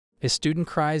A student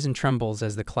cries and trembles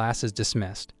as the class is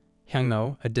dismissed.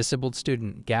 Hyeongoh, a disabled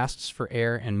student, gasps for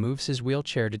air and moves his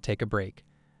wheelchair to take a break.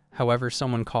 However,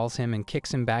 someone calls him and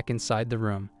kicks him back inside the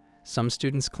room. Some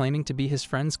students claiming to be his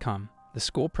friends come. The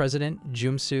school president,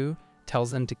 Jum-soo,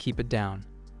 tells them to keep it down.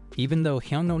 Even though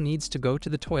Hyeongoh needs to go to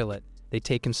the toilet, they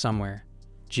take him somewhere.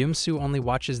 Jum-soo only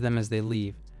watches them as they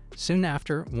leave. Soon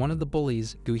after, one of the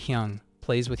bullies, Gu-hyung,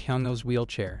 plays with Hyeongoh's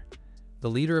wheelchair. The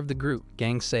leader of the group,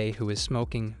 Gang-se, who is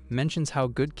smoking, mentions how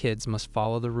good kids must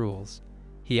follow the rules.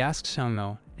 He asks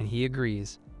Hyeongoh, and he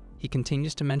agrees. He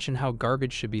continues to mention how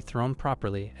garbage should be thrown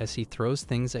properly as he throws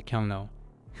things at Hyeongoh.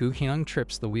 Gu-hyung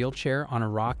trips the wheelchair on a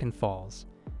rock and falls.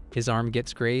 His arm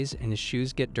gets grazed and his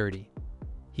shoes get dirty.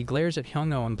 He glares at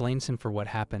Hyeongoh and blames him for what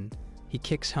happened. He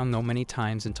kicks Hyeongoh many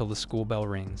times until the school bell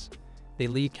rings. They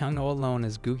leave Hyeongoh alone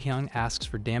as Gu-hyung asks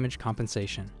for damage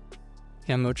compensation.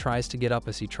 Hyeongoh tries to get up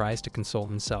as he tries to console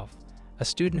himself. A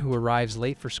student who arrives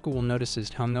late for school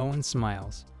notices Hyeongoh and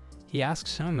smiles. He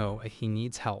asks Hyeongoh if he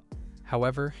needs help.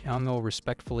 However, Hyeongoh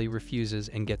respectfully refuses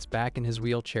and gets back in his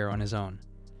wheelchair on his own.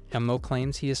 Hyeongoh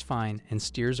claims he is fine and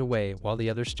steers away while the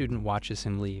other student watches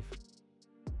him leave.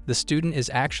 The student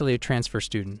is actually a transfer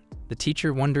student. The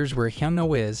teacher wonders where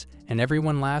Hyeongoh is, and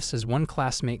everyone laughs as one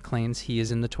classmate claims he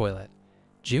is in the toilet.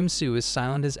 Jum-soo is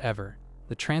silent as ever.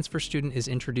 The transfer student is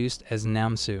introduced as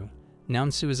Nam-soo.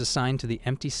 Nam-soo is assigned to the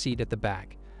empty seat at the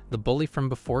back. The bully from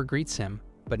before greets him,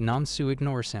 but Nam-soo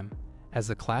ignores him. As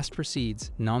the class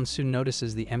proceeds, Nam-soo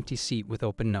notices the empty seat with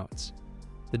open notes.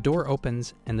 The door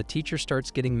opens, and the teacher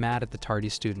starts getting mad at the tardy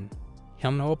student.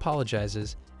 Hyeongoh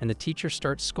apologizes, and the teacher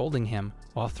starts scolding him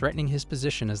while threatening his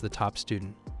position as the top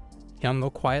student.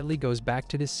 Hyeongoh quietly goes back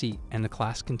to his seat, and the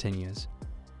class continues.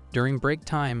 During break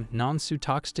time, Nam-soo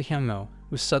talks to Hyeongoh,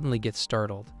 who suddenly gets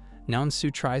startled.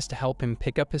 Nam-soo tries to help him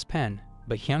pick up his pen,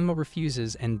 but Hyeongoh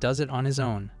refuses and does it on his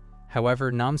own.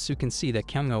 However, Nam-soo can see that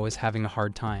Hyeongoh is having a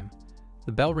hard time.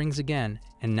 The bell rings again,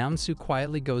 and Nam-soo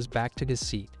quietly goes back to his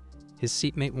seat. His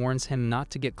seatmate warns him not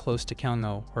to get close to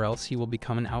Hyeongoh or else he will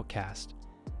become an outcast.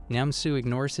 Nam-soo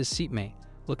ignores his seatmate,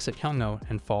 looks at Hyeongoh,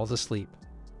 and falls asleep.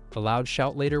 A loud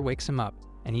shout later wakes him up,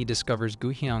 and he discovers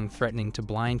Gu-hyung threatening to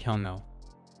blind Hyeongoh.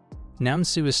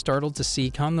 Nam-soo is startled to see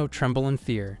Hyeongoh tremble in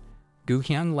fear.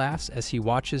 Gu-hyung laughs as he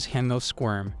watches Hyeongoh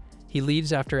squirm. He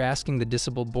leaves after asking the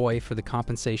disabled boy for the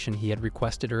compensation he had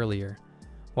requested earlier.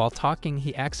 While talking,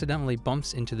 he accidentally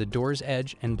bumps into the door's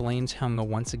edge and blames Hyeongoh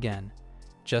once again.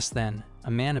 Just then,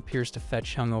 a man appears to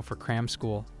fetch Hyeongoh for cram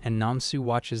school, and Nam-soo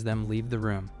watches them leave the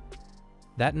room.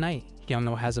 That night,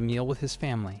 Hyeongoh has a meal with his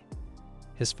family.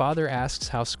 His father asks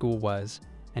how school was,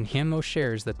 and Hyeongoh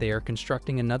shares that they are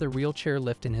constructing another wheelchair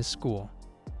lift in his school.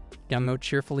 Hyeongoh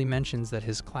cheerfully mentions that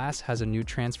his class has a new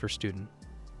transfer student.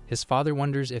 His father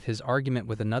wonders if his argument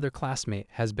with another classmate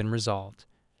has been resolved.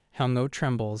 Hyeongoh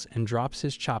trembles and drops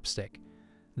his chopstick.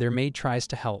 Their maid tries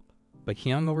to help, but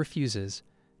Hyeongoh refuses.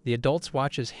 The adults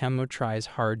watch as Hyeongoh tries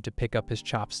hard to pick up his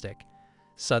chopstick.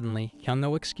 Suddenly,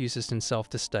 Hyeongoh excuses himself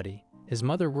to study. His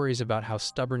mother worries about how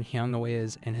stubborn Hyeongoh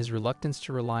is and his reluctance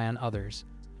to rely on others.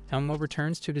 Hyeongoh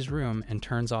returns to his room and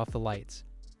turns off the lights.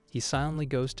 He silently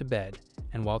goes to bed,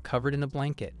 and while covered in a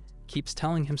blanket, keeps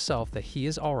telling himself that he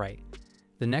is alright.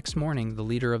 The next morning, the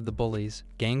leader of the bullies,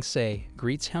 Gang-se,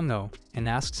 greets Hyeongoh and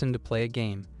asks him to play a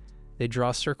game. They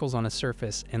draw circles on a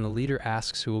surface, and the leader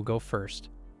asks who will go first.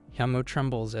 Hyeongoh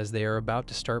trembles as they are about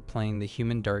to start playing the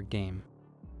human dart game.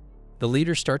 The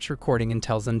leader starts recording and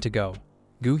tells them to go.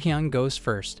 Gu-hyung goes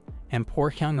first, and poor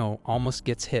Hyeongoh almost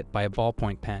gets hit by a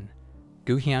ballpoint pen.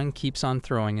 Gu-hyung keeps on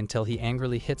throwing until he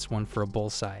angrily hits one for a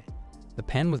bullseye. The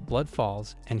pen with blood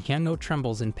falls, and Hyeongoh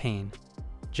trembles in pain.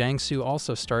 Jang-soo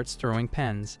also starts throwing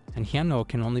pens, and Hyeongoh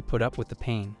can only put up with the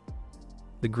pain.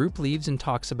 The group leaves and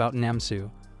talks about Nam-soo,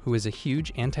 who is a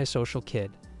huge antisocial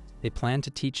kid. They plan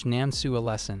to teach Nam-soo a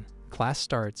lesson. Class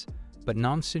starts, but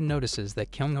Nam-soo notices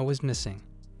that Hyeongoh is missing.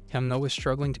 Hyeongoh is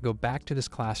struggling to go back to his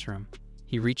classroom.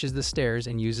 He reaches the stairs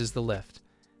and uses the lift.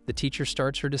 The teacher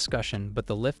starts her discussion, but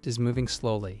the lift is moving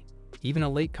slowly. Even a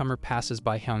latecomer passes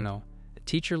by Hyeongoh. The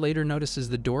teacher later notices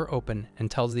the door open and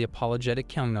tells the apologetic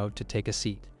Hyeongoh to take a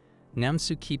seat.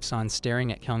 Nam-soo keeps on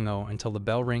staring at Hyeongoh until the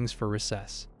bell rings for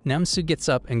recess. Nam-soo gets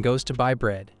up and goes to buy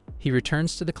bread. He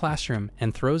returns to the classroom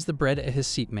and throws the bread at his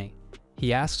seatmate.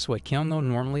 He asks what Hyeongoh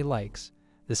normally likes.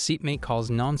 The seatmate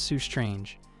calls Nam-soo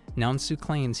strange. Nam-soo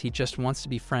claims he just wants to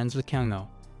be friends with Hyeongoh.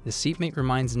 The seatmate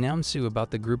reminds Nam-soo about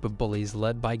the group of bullies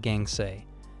led by Gang-se.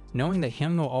 Knowing that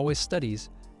Hyeongoh always studies,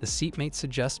 the seatmate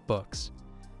suggests books.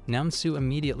 Nam-soo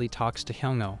immediately talks to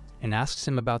Hyeongoh and asks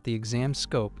him about the exam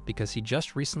scope because he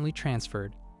just recently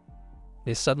transferred.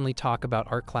 They suddenly talk about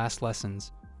art class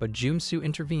lessons, but Jung-soo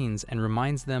intervenes and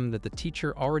reminds them that the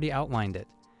teacher already outlined it.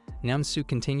 Nam-soo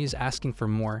continues asking for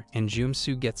more, and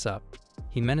Jung-soo gets up.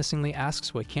 He menacingly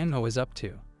asks what Hyeongoh is up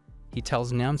to. He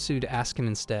tells Nam-soo to ask him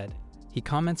instead. He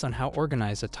comments on how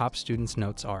organized a top student's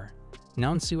notes are.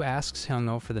 Nam-soo asks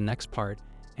Hyeongoh for the next part,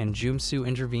 and Jung-soo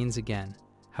intervenes again.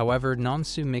 However,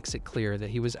 Nam-soo makes it clear that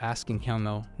he was asking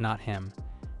Hyeongoh, not him.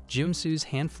 Jung-soo's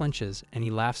hand flinches, and he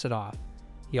laughs it off.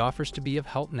 He offers to be of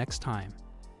help next time.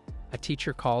 A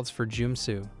teacher calls for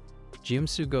Jung-soo.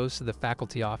 Jung-soo goes to the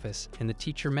faculty office, and the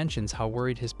teacher mentions how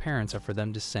worried his parents are for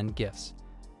them to send gifts.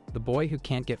 The boy who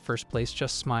can't get first place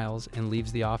just smiles and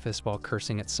leaves the office while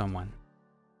cursing at someone.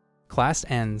 Class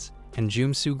ends, and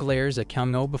Jung-soo glares at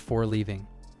Hyeongoh before leaving.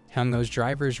 Hyeongoh's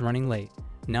driver is running late.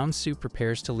 Nam-soo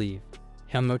prepares to leave.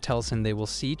 Hyeongoh tells him they will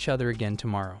see each other again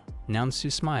tomorrow. Nam-soo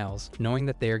smiles, knowing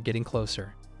that they are getting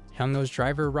closer. Hyeongoh's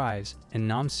driver arrives, and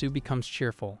Nam-soo becomes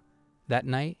cheerful. That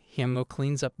night, Hyeongoh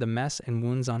cleans up the mess and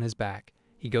wounds on his back.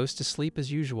 He goes to sleep as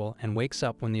usual and wakes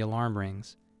up when the alarm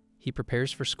rings. He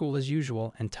prepares for school as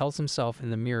usual and tells himself in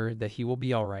the mirror that he will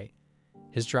be alright.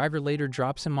 His driver later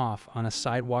drops him off on a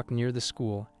sidewalk near the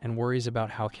school and worries about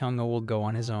how Hyeongoh will go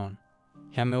on his own.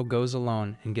 Hyeongoh goes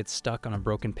alone and gets stuck on a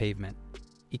broken pavement.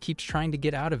 He keeps trying to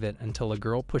get out of it until a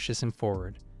girl pushes him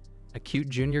forward. A cute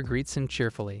junior greets him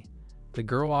cheerfully. The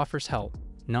girl offers help.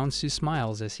 Nam-soo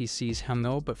smiles as he sees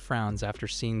Hyeongoh but frowns after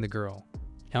seeing the girl.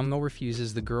 Hyeongoh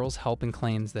refuses the girl's help and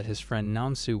claims that his friend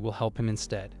Nam-soo will help him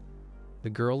instead. The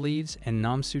girl leaves and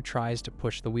Nam-soo tries to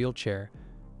push the wheelchair,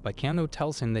 but Hyeongoh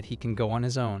tells him that he can go on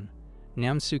his own.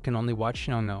 Nam-soo can only watch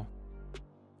Hyeongoh.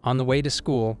 On the way to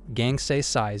school, Gang-se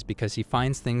sighs because he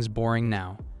finds things boring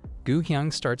now.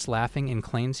 Gu-hyung starts laughing and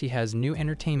claims he has new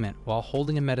entertainment while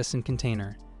holding a medicine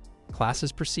container.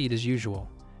 Classes proceed as usual.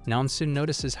 Nam-soo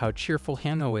notices how cheerful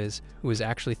Hyeongoh is, who is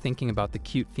actually thinking about the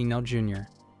cute female junior.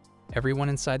 Everyone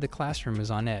inside the classroom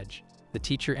is on edge. The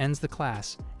teacher ends the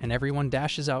class, and everyone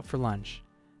dashes out for lunch.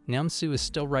 Nam-soo is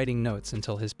still writing notes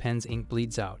until his pen's ink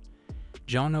bleeds out.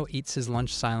 Hyeongoh eats his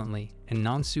lunch silently, and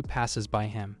Nam-soo passes by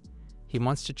him. He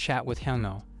wants to chat with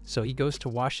Hyeongoh, so he goes to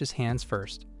wash his hands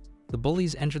first. The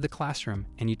bullies enter the classroom,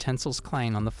 and utensils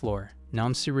clang on the floor.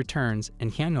 Nam-soo returns,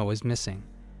 and Hyeongoh is missing.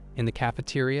 In the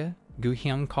cafeteria,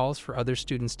 Gu-hyung calls for other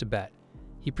students to bet.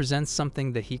 He presents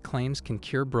something that he claims can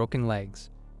cure broken legs.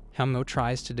 Hyeongoh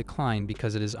tries to decline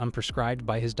because it is unprescribed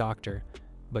by his doctor,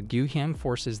 but Gu-hyung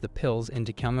forces the pills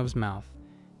into Hyeongoh's mouth.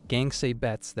 Gang-se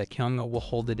bets that Hyeongoh will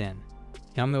hold it in.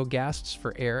 Hyeongoh gasps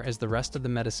for air as the rest of the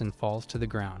medicine falls to the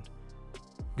ground.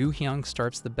 Gu-hyung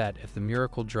starts the bet if the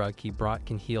miracle drug he brought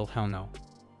can heal Hyeongoh.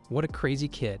 What a crazy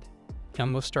kid.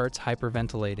 Hyeongoh starts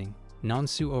hyperventilating.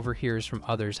 Nam-soo overhears from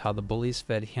others how the bullies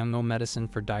fed Hyeongoh medicine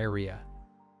for diarrhea.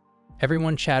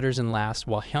 Everyone chatters and laughs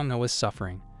while Hyeongoh is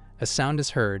suffering. A sound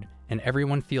is heard, and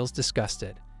everyone feels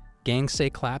disgusted. Gang-se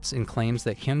claps and claims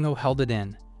that Hyeongoh held it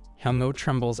in. Hyeongoh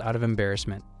trembles out of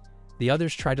embarrassment. The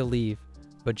others try to leave,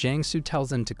 but Jang-soo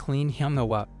tells them to clean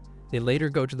Hyeongoh up. They later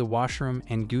go to the washroom,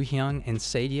 and Gu-hyung and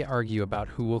Se-ye argue about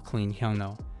who will clean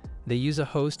Hyeongoh. They use a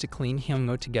hose to clean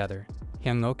Hyeongoh together.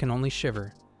 Hyeongoh can only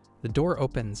shiver. The door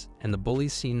opens, and the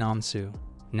bullies see Nam-soo.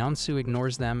 Nam-soo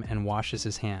ignores them and washes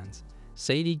his hands.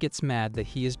 Se-ye gets mad that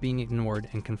he is being ignored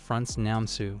and confronts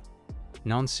Nam-soo.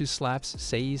 Nam-soo slaps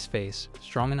Se-ye's face,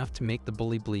 strong enough to make the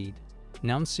bully bleed.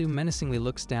 Nam-soo menacingly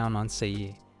looks down on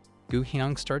Se-ye.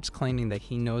 Gu-hyung starts claiming that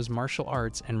he knows martial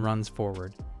arts and runs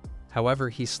forward. However,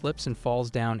 he slips and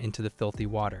falls down into the filthy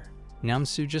water.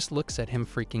 Nam-soo just looks at him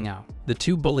freaking out. The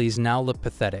two bullies now look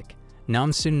pathetic.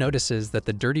 Nam-soo notices that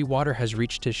the dirty water has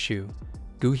reached his shoe.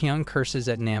 Gu-hyung curses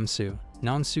at Nam-soo.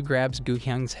 Nam-soo grabs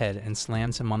Gu-hyung's head and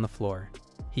slams him on the floor.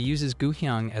 He uses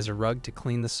Gu-hyung as a rug to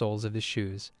clean the soles of his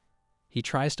shoes. He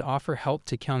tries to offer help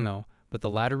to Hyeongoh, but the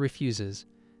latter refuses.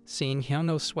 Seeing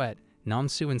Hyeongoh sweat,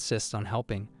 Nam-soo insists on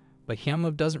helping, but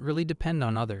Hyeongoh doesn't really depend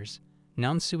on others.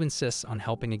 Nam-soo insists on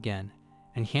helping again,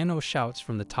 and Hyeongoh shouts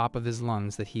from the top of his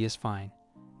lungs that he is fine.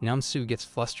 Nam-soo gets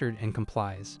flustered and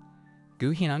complies.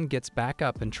 Gu-hyung gets back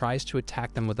up and tries to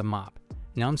attack them with a mop.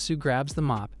 Nam-soo grabs the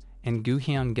mop, and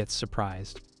Gu-hyung gets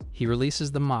surprised. He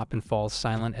releases the mop and falls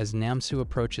silent as Nam-soo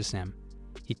approaches him.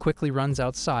 He quickly runs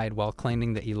outside while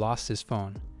claiming that he lost his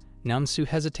phone. Nam-soo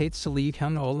hesitates to leave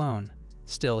Hyeongoh alone.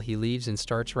 Still, he leaves and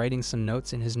starts writing some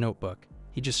notes in his notebook.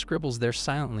 He just scribbles there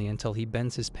silently until he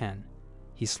bends his pen.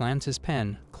 He slams his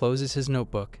pen, closes his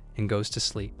notebook, and goes to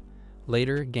sleep.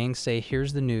 Later, Gang-se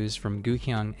hears the news from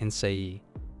Gu-hyung and Se-ye.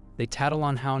 They tattle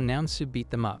on how Nam-soo beat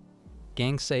them up.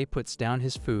 Gang-se puts down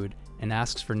his food and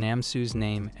asks for Nam-soo's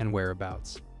name and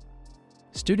whereabouts.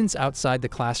 Students outside the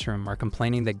classroom are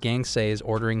complaining that Gang-se is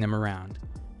ordering them around.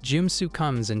 Jum-soo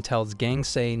comes and tells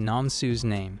Gang-se Nam-soo's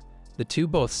name. The two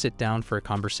both sit down for a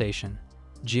conversation.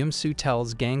 Jum-soo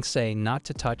tells Gang-se not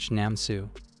to touch Nam-soo.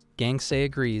 Gang-se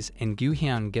agrees, and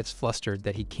Gu-hyun gets flustered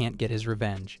that he can't get his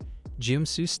revenge.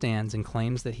 Jum-soo stands and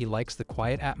claims that he likes the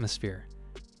quiet atmosphere.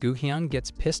 Gu-hyun gets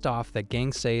pissed off that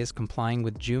Gang-se is complying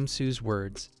with Jum-soo's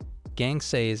words.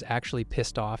 Gang-se is actually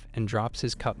pissed off and drops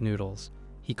his cup noodles.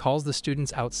 He calls the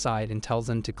students outside and tells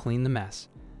them to clean the mess.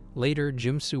 Later,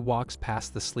 Jum-soo walks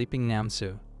past the sleeping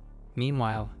Nam-soo.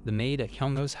 Meanwhile, the maid at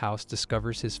Hyeongoh's house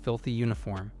discovers his filthy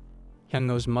uniform.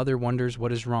 Hyeongoh's mother wonders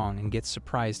what is wrong and gets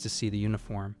surprised to see the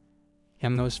uniform.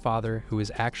 Hyeongoh's father, who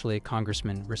is actually a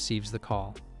congressman, receives the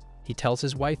call. He tells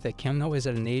his wife that Hyeongoh is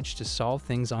at an age to solve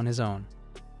things on his own.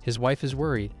 His wife is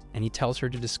worried, and he tells her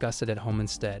to discuss it at home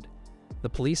instead. The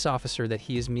police officer that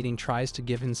he is meeting tries to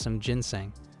give him some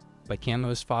ginseng, but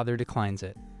Hyeongoh's father declines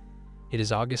it. It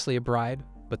is obviously a bribe,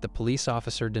 but the police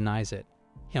officer denies it.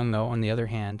 Hyeongoh, on the other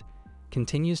hand,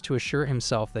 continues to assure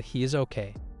himself that he is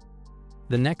okay.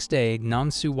 The next day,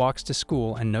 Nam-soo walks to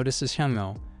school and notices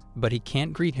Hyeongoh, but he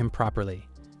can't greet him properly.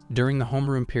 During the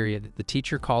homeroom period, the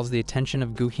teacher calls the attention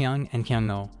of Gu-hyun and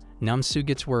Hyeongoh. Nam-soo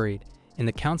gets worried. In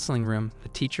the counseling room, the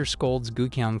teacher scolds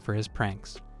Gu-hyun for his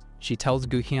pranks. She tells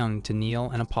Gu-hyun to kneel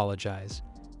and apologize.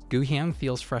 Gu-hyun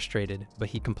feels frustrated, but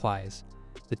he complies.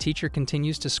 The teacher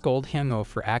continues to scold Hyeongoh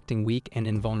for acting weak and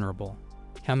invulnerable.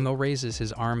 Hyeongoh raises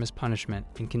his arm as punishment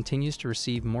and continues to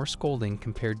receive more scolding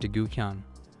compared to Gu-hyun.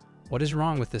 What is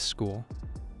wrong with this school?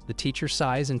 The teacher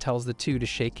sighs and tells the two to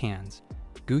shake hands.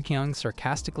 Gu-hyun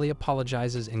sarcastically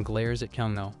apologizes and glares at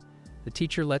Hyeongoh. The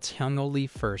teacher lets Hyeongoh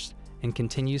leave first and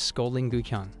continues scolding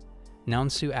Gu-hyun.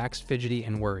 Nam-soo acts fidgety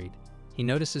and worried. He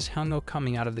notices Hyeongoh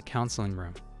coming out of the counseling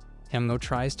room. Hyeongoh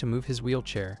tries to move his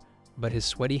wheelchair, but his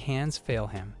sweaty hands fail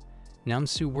him.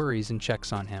 Nam-soo worries and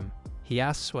checks on him. He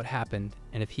asks what happened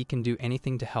and if he can do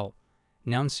anything to help.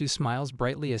 Nam-soo smiles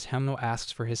brightly as Hyeongoh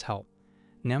asks for his help.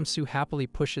 Nam-soo happily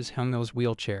pushes Hyeongoh's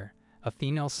wheelchair. A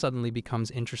female suddenly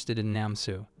becomes interested in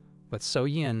Nam-soo, but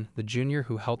So-yeon, the junior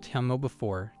who helped Hyeongoh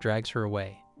before, drags her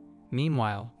away.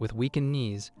 Meanwhile, with weakened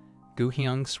knees,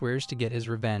 Gu-hyun swears to get his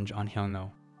revenge on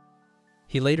Hyeongoh.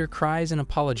 He later cries and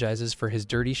apologizes for his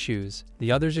dirty shoes.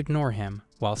 The others ignore him,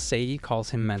 while Se calls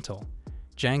him mental.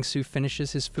 Jang-soo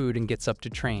finishes his food and gets up to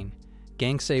train.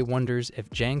 Gang-se wonders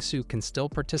if Jang-soo can still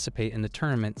participate in the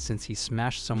tournament since he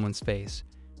smashed someone's face.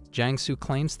 Jang-soo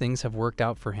claims things have worked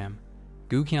out for him.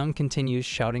 Gu-hyun continues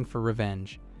shouting for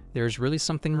revenge. There is really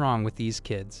something wrong with these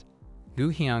kids.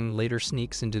 Gu-hyun later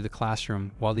sneaks into the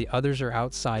classroom while the others are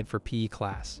outside for PE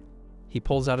class. He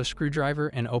pulls out a screwdriver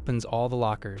and opens all the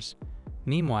lockers.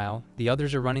 Meanwhile, the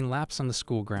others are running laps on the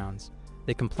school grounds.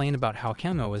 They complain about how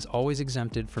Hyeongoh is always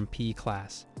exempted from PE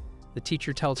class. The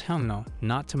teacher tells Hyeongoh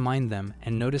not to mind them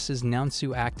and notices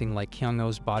Nam-soo acting like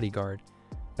Hyeongoh's bodyguard.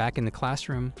 Back in the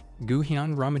classroom,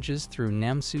 Gu-hyun rummages through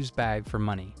Nam-soo's bag for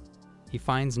money. He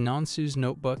finds Nam-soo's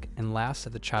notebook and laughs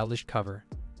at the childish cover.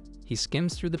 He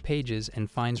skims through the pages and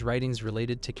finds writings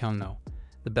related to Hyeongoh.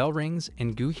 The bell rings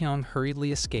and Gu-hyun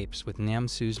hurriedly escapes with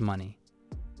Nam-soo's money.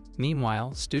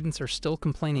 Meanwhile, students are still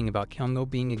complaining about Hyeongoh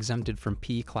being exempted from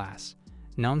PE class.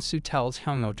 Nam-soo tells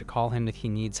Hyeongoh to call him if he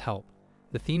needs help.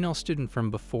 The female student from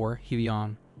before,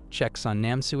 Hyeon, checks on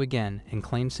Nam-soo again and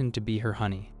claims him to be her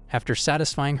honey. After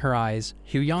satisfying her eyes,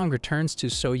 Hyeon returns to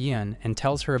So-yeon and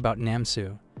tells her about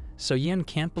Nam-soo. So-yeon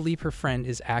can't believe her friend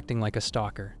is acting like a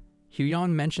stalker.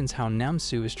 Hyeon mentions how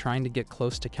Nam-soo is trying to get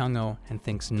close to Hyeongoh and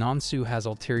thinks Nam-soo has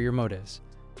ulterior motives.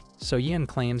 So-yeon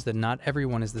claims that not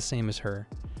everyone is the same as her.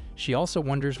 She also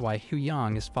wonders why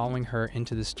Hyeon is following her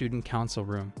into the student council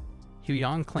room.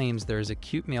 Hyeon claims there is a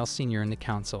cute male senior in the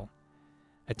council.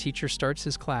 A teacher starts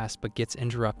his class but gets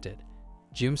interrupted.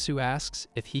 Jum-soo asks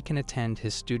if he can attend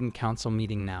his student council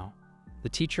meeting now. The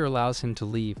teacher allows him to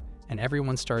leave, and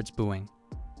everyone starts booing.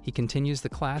 He continues the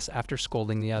class after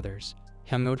scolding the others.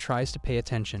 Hyeongoh tries to pay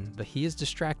attention, but he is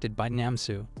distracted by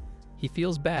Nam-soo. He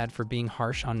feels bad for being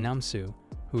harsh on Nam-soo,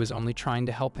 who is only trying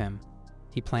to help him.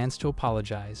 He plans to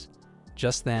apologize.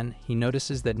 Just then, he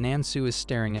notices that Nam-soo is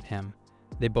staring at him.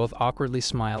 They both awkwardly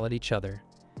smile at each other.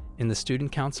 In the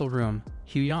student council room,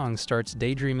 Hyeon starts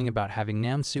daydreaming about having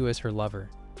Nam-soo as her lover.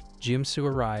 Jum-soo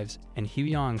arrives, and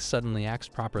Hyeon suddenly acts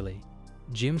properly.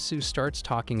 Jum-soo starts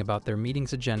talking about their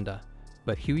meeting's agenda,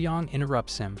 but Hyeon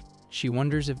interrupts him. She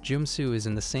wonders if Jum-soo is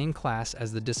in the same class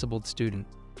as the disabled student.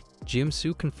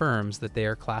 Jum-soo confirms that they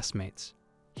are classmates.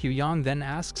 Hyeon then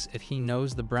asks if he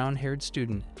knows the brown-haired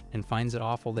student and finds it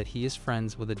awful that he is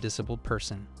friends with a disabled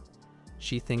person.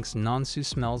 She thinks Nam-soo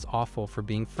smells awful for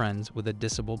being friends with a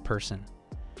disabled person.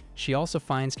 She also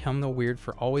finds Hyeongoh weird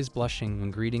for always blushing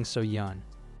when greeting So-yeon.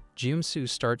 Jung-soo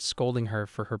starts scolding her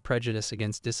for her prejudice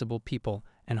against disabled people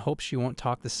and hopes she won't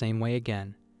talk the same way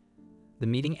again. The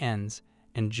meeting ends,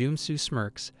 and Jung-soo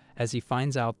smirks as he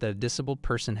finds out that a disabled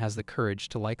person has the courage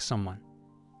to like someone.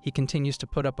 He continues to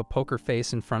put up a poker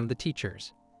face in front of the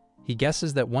teachers. He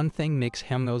guesses that one thing makes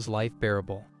Hyeongo's life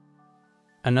bearable.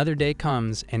 Another day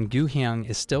comes, and Gu-hyung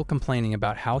is still complaining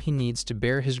about how he needs to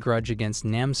bear his grudge against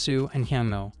Nam-soo and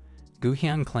Hyeongoh.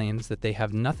 Gu-hyung claims that they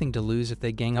have nothing to lose if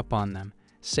they gang up on them.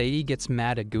 Se gets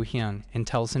mad at Gu-hyung and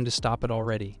tells him to stop it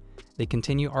already. They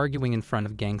continue arguing in front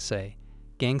of Gang-se.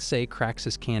 Gang-se cracks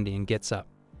his candy and gets up.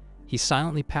 He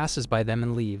silently passes by them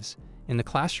and leaves. In the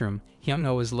classroom,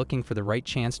 Hyeongoh is looking for the right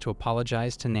chance to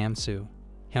apologize to Nam-soo.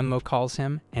 Hyeongoh calls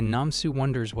him, and Nam-soo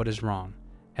wonders what is wrong.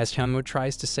 As Hyeongoh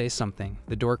tries to say something,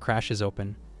 the door crashes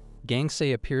open.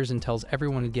 Gang-se appears and tells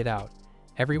everyone to get out.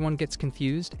 Everyone gets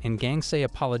confused, and Gang-se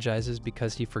apologizes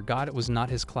because he forgot it was not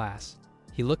his class.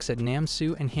 He looks at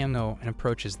Nam-soo and Hyeongoh and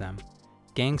approaches them.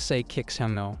 Gang-se kicks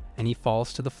Hyeongoh, and he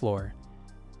falls to the floor.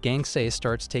 Gang-se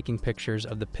starts taking pictures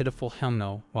of the pitiful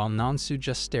Hyeongoh while Nam-soo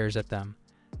just stares at them.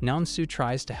 Nam-soo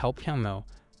tries to help Hyeongoh,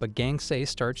 but Gang-se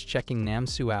starts checking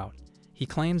Nam-soo out. He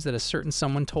claims that a certain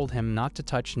someone told him not to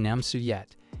touch Nam-soo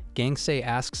yet. Gang-se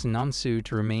asks Nam-soo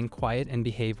to remain quiet and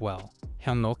behave well.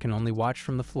 Hyeongoh can only watch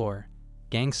from the floor.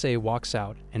 Gang-se walks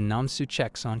out, and Nam-soo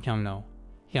checks on Hyeongoh.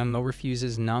 Hyeongoh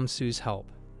refuses Nam-soo's help,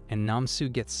 and Nam-soo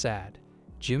gets sad.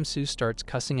 Jung-soo starts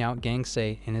cussing out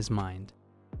Gang-se in his mind.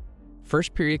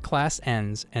 First period class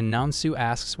ends, and Nam-soo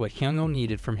asks what Hyeongoh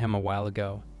needed from him a while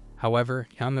ago. However,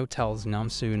 Hyeongoh tells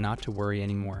Nam-soo not to worry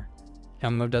anymore.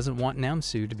 Hyeongoh doesn't want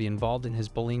Nam-soo to be involved in his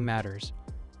bullying matters.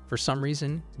 For some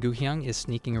reason, Gu-hyung is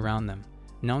sneaking around them.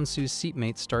 Nam-soo's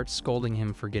seatmate starts scolding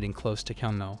him for getting close to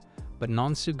Hyeongoh, but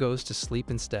Nam-soo goes to sleep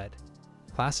instead.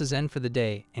 Classes end for the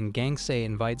day, and Gang-se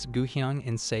invites Gu-hyung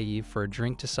and Se for a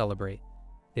drink to celebrate.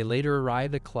 They later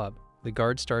arrive at the club. The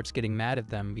guard starts getting mad at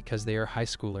them because they are high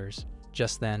schoolers.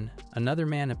 Just then, another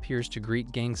man appears to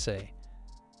greet Gang-se.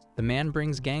 The man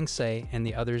brings Gang-se and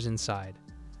the others inside.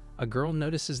 A girl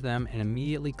notices them and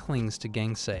immediately clings to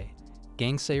Gang-se.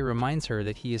 Gang-se reminds her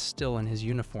that he is still in his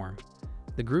uniform.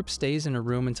 The group stays in a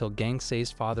room until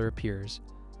Gang-se's father appears.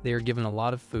 They are given a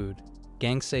lot of food.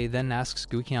 Gang-se then asks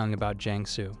Gu-hyung about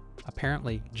Jang-soo.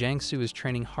 Apparently, Jang-soo is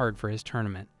training hard for his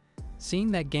tournament.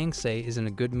 Seeing that Gang-se is in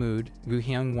a good mood,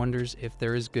 Gu-hyung wonders if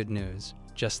there is good news.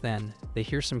 Just then, they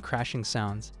hear some crashing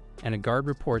sounds, and a guard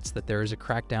reports that there is a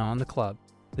crackdown on the club.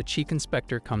 The chief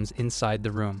inspector comes inside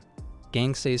the room.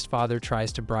 Gang-se's father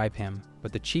tries to bribe him,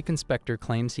 but the chief inspector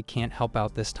claims he can't help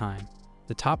out this time.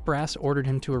 The top brass ordered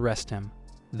him to arrest him,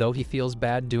 though he feels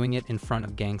bad doing it in front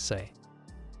of Gang-se.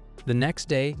 The next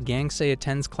day, Gang-se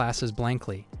attends classes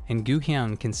blankly, and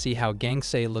Gu-hyung can see how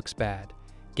Gang-se looks bad.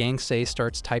 Gang-se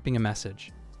starts typing a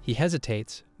message. He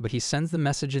hesitates, but he sends the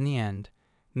message in the end.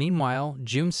 Meanwhile,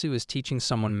 Jung-soo is teaching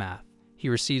someone math. He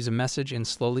receives a message and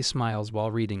slowly smiles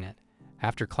while reading it.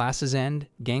 After classes end,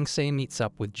 Gang-se meets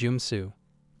up with Jung-soo.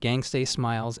 Gang-se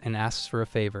smiles and asks for a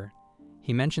favor.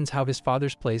 He mentions how his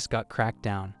father's place got cracked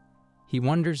down. He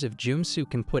wonders if Jung-soo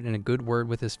can put in a good word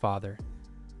with his father.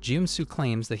 Jung-soo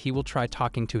claims that he will try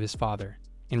talking to his father.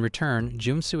 In return,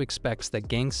 Jung-soo expects that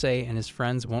Gang-se and his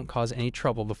friends won't cause any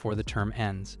trouble before the term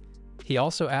ends. He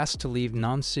also asks to leave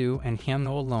Nam-soo and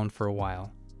Hyeongoh alone for a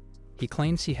while. He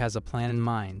claims he has a plan in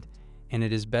mind, and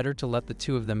it is better to let the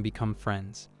two of them become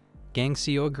friends.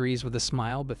 Gang-seo agrees with a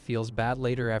smile but feels bad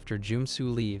later after Jung-soo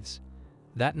leaves.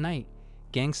 That night,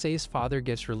 Gang-se's father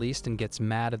gets released and gets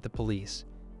mad at the police.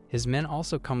 His men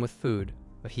also come with food,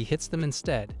 but he hits them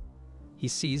instead. He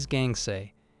sees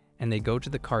Gang-se, and they go to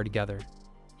the car together.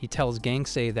 He tells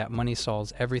Gang-se that money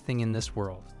solves everything in this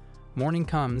world. Morning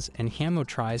comes, and Hyeongoh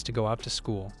tries to go out to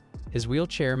school. His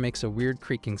wheelchair makes a weird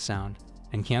creaking sound,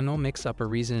 and Hyeongoh makes up a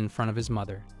reason in front of his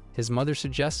mother. His mother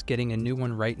suggests getting a new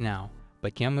one right now,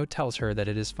 but Hyeongoh tells her that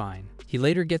it is fine. He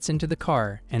later gets into the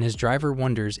car, and his driver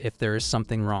wonders if there is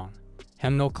something wrong.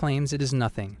 Hyeongoh claims it is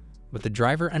nothing, but the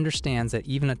driver understands that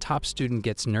even a top student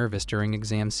gets nervous during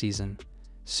exam season.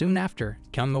 Soon after,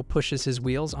 Hyeongoh pushes his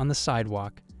wheels on the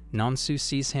sidewalk. Nam-soo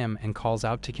sees him and calls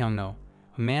out to Hyeongoh.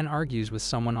 A man argues with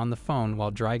someone on the phone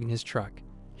while driving his truck.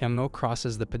 Hyeongoh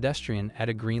crosses the pedestrian at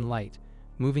a green light,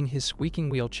 moving his squeaking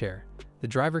wheelchair. The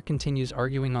driver continues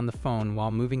arguing on the phone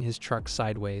while moving his truck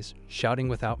sideways, shouting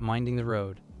without minding the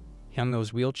road.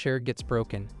 Hyeongoh's wheelchair gets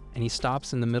broken, and he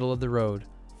stops in the middle of the road,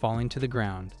 falling to the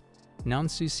ground.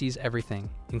 Nam-soo sees everything,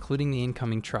 including the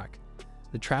incoming truck.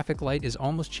 The traffic light is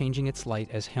almost changing its light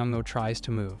as Hyeongoh tries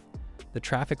to move. The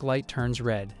traffic light turns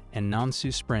red, and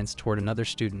Nam-soo sprints toward another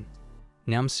student.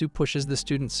 Nam-soo pushes the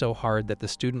student so hard that the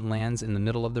student lands in the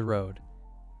middle of the road.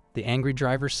 The angry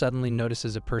driver suddenly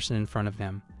notices a person in front of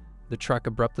him. The truck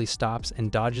abruptly stops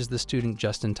and dodges the student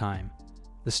just in time.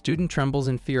 The student trembles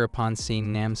in fear upon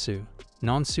seeing Namsu.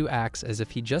 Namsu acts as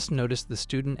if he just noticed the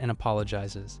student and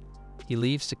apologizes. He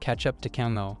leaves to catch up to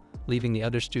Hyeongoh, leaving the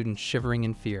other students shivering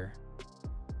in fear.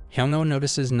 Hyeongoh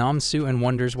notices Namsu and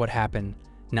wonders what happened.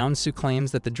 Namsu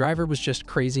claims that the driver was just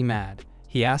crazy mad.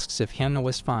 He asks if Hyeongoh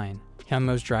is fine.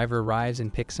 Hyeongoh's driver arrives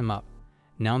and picks him up.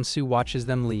 Namsu watches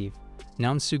them leave.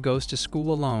 Namsu goes to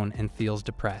school alone and feels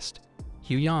depressed.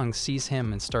 Hyeongoh sees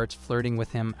him and starts flirting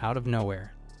with him out of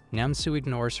nowhere. Namsu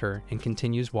ignores her and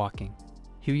continues walking.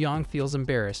 Hyeongoh feels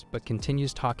embarrassed but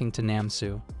continues talking to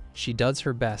Namsu. She does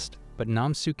her best, but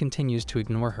Namsu continues to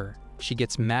ignore her. She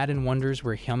gets mad and wonders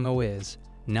where Hyeongoh is.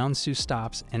 Namsu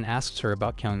stops and asks her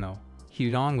about Hyeongoh.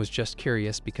 Hyeongoh was just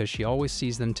curious because she always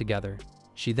sees them together.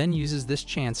 She then uses this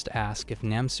chance to ask if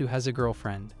Namsu has a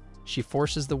girlfriend. She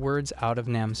forces the words out of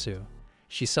Namsu.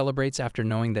 She celebrates after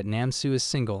knowing that Namsu is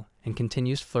single and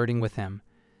continues flirting with him.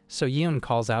 So Yeon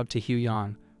calls out to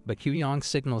Hyeongoh, but Hyeongoh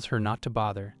signals her not to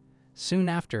bother. Soon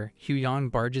after,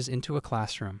 Hyeongoh barges into a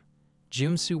classroom.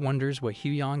 Jungsu wonders what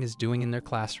Hyeongoh is doing in their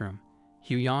classroom.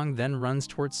 Hyeongoh then runs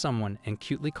towards someone and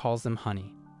cutely calls them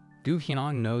honey.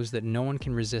 Hyeongoh knows that no one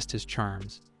can resist his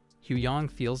charms.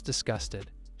 Hyeongoh feels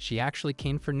disgusted. She actually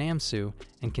came for Namsu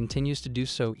and continues to do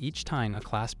so each time a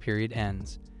class period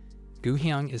ends.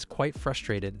 Hyeongoh is quite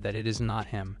frustrated that it is not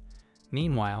him.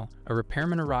 Meanwhile, a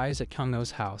repairman arrives at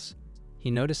Hyeongoh's house.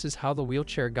 He notices how the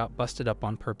wheelchair got busted up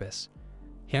on purpose.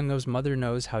 Hyeongoh's mother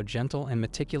knows how gentle and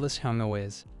meticulous Hyeongoh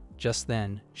is. Just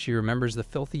then, she remembers the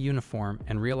filthy uniform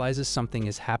and realizes something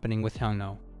is happening with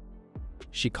Hyeongoh.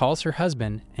 She calls her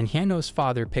husband, and Hyeongoh's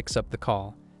father picks up the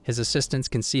call. His assistants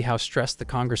can see how stressed the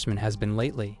congressman has been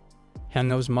lately.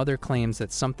 Hyeongoh's mother claims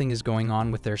that something is going on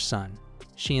with their son.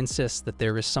 She insists that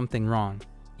there is something wrong,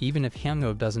 even if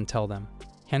Hyeongoh doesn't tell them.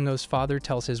 Hyeongoh's father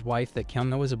tells his wife that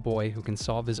Hyeongoh is a boy who can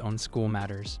solve his own school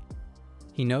matters.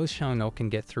 He knows Hyeongoh can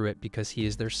get through it because he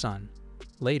is their son.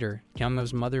 Later,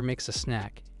 Hyeongoh's mother makes a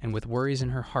snack, and with worries in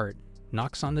her heart,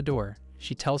 knocks on the door.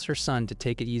 She tells her son to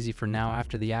take it easy for now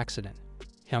after the accident.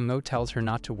 Hyeongoh tells her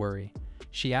not to worry.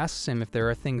 She asks him if there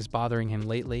are things bothering him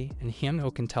lately, and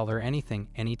Hyeongoh can tell her anything,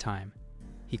 anytime.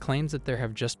 He claims that there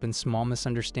have just been small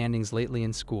misunderstandings lately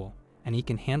in school, and he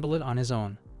can handle it on his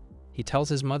own. He tells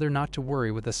his mother not to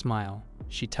worry with a smile.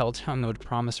 She tells Hyeongoh to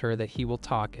promise her that he will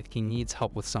talk if he needs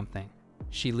help with something.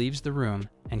 She leaves the room,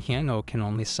 and Hyeongoh can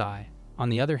only sigh. On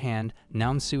the other hand,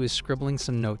 Namsu is scribbling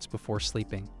some notes before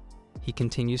sleeping. He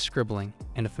continues scribbling,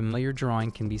 and a familiar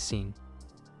drawing can be seen.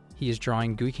 He is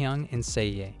drawing Goo-hyung and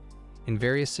Seye in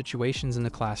various situations in the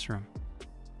classroom.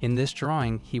 In this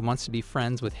drawing, he wants to be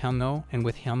friends with Hyeongoh and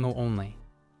with Hyeongoh only.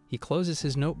 He closes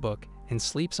his notebook and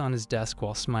sleeps on his desk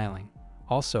while smiling.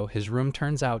 Also, his room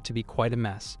turns out to be quite a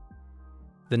mess.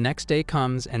 The next day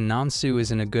comes and Namsu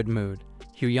is in a good mood.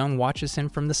 Hyeongoh watches him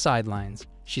from the sidelines.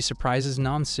 She surprises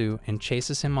Namsu and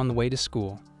chases him on the way to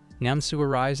school. Namsu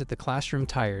arrives at the classroom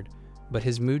tired, but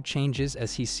his mood changes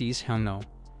as he sees Hyeongoh.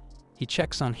 He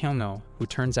checks on Hyeongoh, who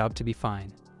turns out to be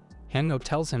fine. Hyeongoh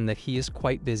tells him that he is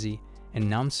quite busy, and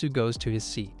Namsu goes to his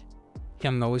seat.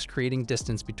 Hyeongoh is creating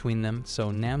distance between them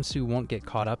so Namsu won't get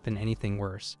caught up in anything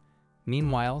worse.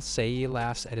 Meanwhile, Seye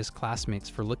laughs at his classmates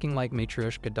for looking like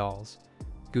Matryoshka dolls.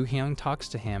 Goo-hyung talks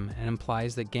to him and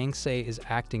implies that Gangseo is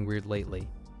acting weird lately.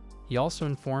 He also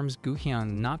informs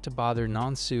Goo-hyung not to bother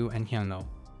Namsu and Hyeongoh.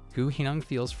 Goo-hyung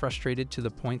feels frustrated to the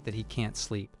point that he can't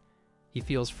sleep. He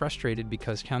feels frustrated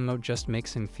because Hyeongoh just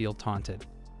makes him feel taunted.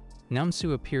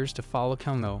 Namsu appears to follow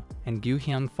Hyeongoh, and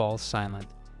Goo-hyung falls silent.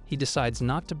 He decides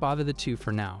not to bother the two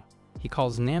for now. He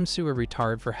calls Namsu a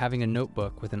retard for having a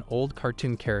notebook with an old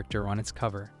cartoon character on its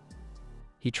cover.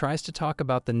 He tries to talk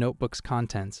about the notebook's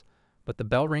contents, but the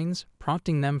bell rings,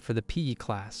 prompting them for the PE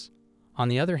class. On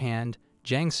the other hand,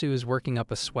 Jang-soo is working up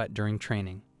a sweat during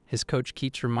training. His coach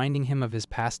keeps reminding him of his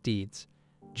past deeds.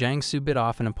 Jang-soo bit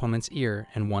off an opponent's ear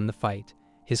and won the fight.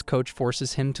 His coach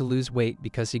forces him to lose weight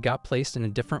because he got placed in a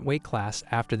different weight class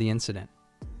after the incident.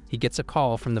 He gets a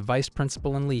call from the vice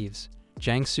principal and leaves.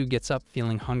 Jang-soo gets up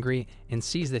feeling hungry and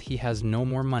sees that he has no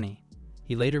more money.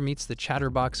 He later meets the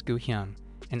chatterbox Goo-hyung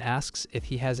and asks if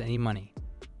he has any money.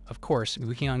 Of course,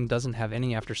 Goo-hyung doesn't have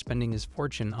any after spending his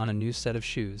fortune on a new set of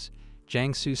shoes.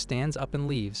 Jang-soo stands up and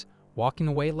leaves, walking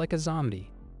away like a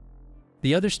zombie.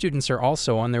 The other students are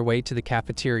also on their way to the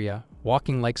cafeteria,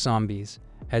 walking like zombies.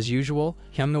 As usual,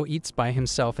 Hyeongoh eats by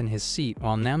himself in his seat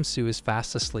while Namsu is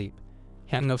fast asleep.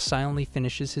 Hyeongoh silently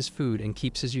finishes his food and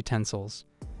keeps his utensils.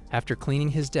 After cleaning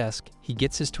his desk, he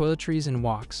gets his toiletries and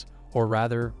walks, or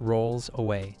rather, rolls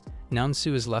away.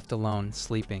 Namsu is left alone,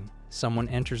 sleeping. Someone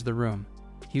enters the room.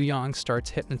 Hyeongoh starts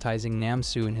hypnotizing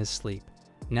Namsoo in his sleep.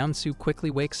 Namsoo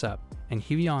quickly wakes up, and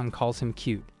Hyeongoh calls him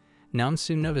cute.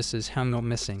 Namsoo notices Hyeongoh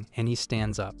missing, and he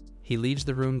stands up. He leaves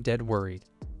the room dead worried.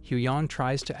 Hyeongoh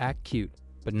tries to act cute,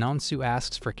 but Namsoo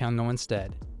asks for Hyeongoh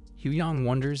instead. Hyeongoh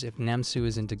wonders if Namsoo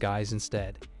is into guys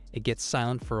instead. It gets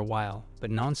silent for a while,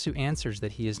 but Namsoo answers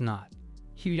that he is not.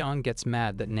 Hyeongoh gets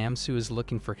mad that Namsoo is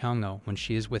looking for Hyeongoh when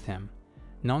she is with him.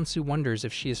 Namsoo wonders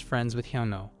if she is friends with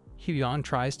Hyeongoh. Hyeongoh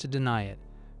tries to deny it,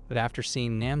 but after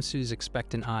seeing Namsoo's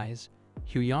expectant eyes,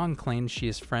 Hyeongoh claims she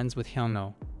is friends with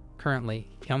Hyeongoh. Currently,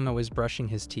 Hyeongoh is brushing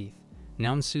his teeth.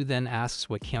 Namsoo then asks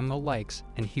what Hyeongoh likes,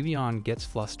 and Hyeongoh gets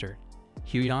flustered.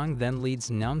 Hyeongoh then leads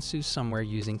Namsoo somewhere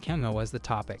using Hyeongoh as the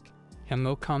topic.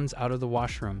 Hyeongoh comes out of the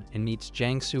washroom and meets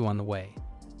Jang-soo on the way.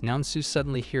 Namsoo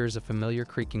suddenly hears a familiar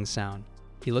creaking sound.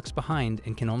 He looks behind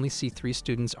and can only see 3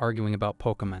 students arguing about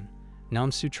Pokemon.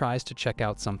 Namsoo tries to check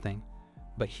out something,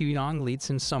 but Hyeongoh leads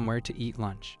him somewhere to eat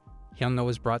lunch. Hyeongoh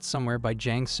is brought somewhere by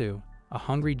Jang-soo. A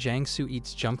hungry Jang-soo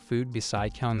eats junk food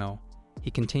beside Hyeongoh.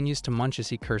 He continues to munch as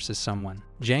he curses someone.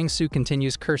 Jang-soo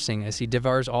continues cursing as he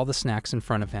devours all the snacks in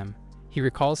front of him. He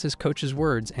recalls his coach's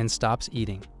words and stops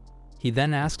eating. He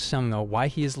then asks Hyeongoh why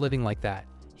he is living like that.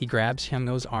 He grabs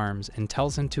Hyeongoh's arms and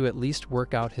tells him to at least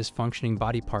work out his functioning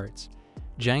body parts.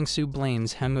 Jang-soo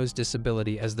blames Hyeongoh's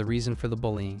disability as the reason for the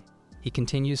bullying. He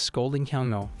continues scolding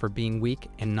Hyeongoh for being weak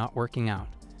and not working out.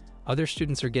 Other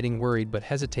students are getting worried but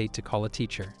hesitate to call a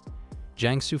teacher.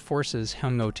 Jang-soo forces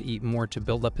Hyeongoh to eat more to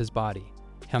build up his body.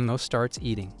 Hyeongoh starts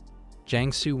eating.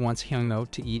 Jang-soo wants Hyeongoh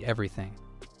to eat everything.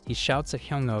 He shouts at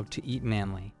Hyeongoh to eat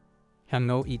manly.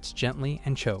 Hyeongoh eats gently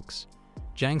and chokes.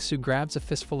 Jang-soo grabs a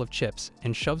fistful of chips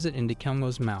and shoves it into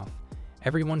Hyeongoh's mouth.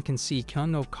 Everyone can see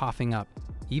Hyeongoh coughing up,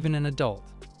 even an adult.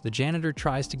 The janitor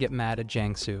tries to get mad at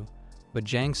Jang-soo, but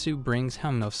Jang-soo brings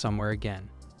Hyeongoh somewhere again.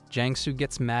 Jang-soo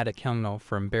gets mad at Hyeongoh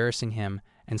for embarrassing him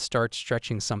and starts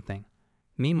stretching something.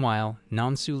 Meanwhile,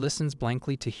 Namsoo listens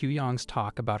blankly to Hyeongoh's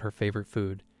talk about her favorite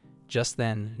food. Just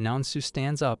then, Namsoo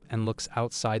stands up and looks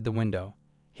outside the window.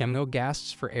 Hyeongoh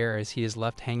gasps for air as he is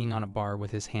left hanging on a bar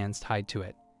with his hands tied to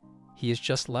it. He is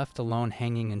just left alone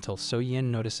hanging until So-yeon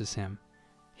notices him.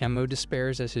 Hyeongoh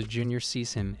despairs as his junior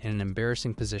sees him in an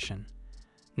embarrassing position.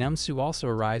 Namsoo also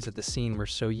arrives at the scene where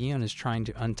So-yeon is trying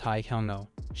to untie Hyeongoh.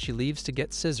 She leaves to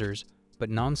get scissors, but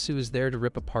Namsoo is there to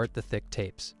rip apart the thick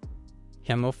tapes.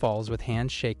 Hyeongoh falls with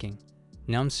hands shaking.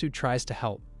 Namsoo tries to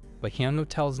help, but Hyeongoh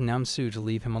tells Namsoo to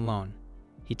leave him alone.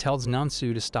 He tells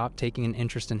Namsoo to stop taking an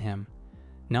interest in him.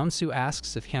 Namsoo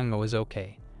asks if Hyeongoh is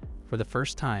okay. For the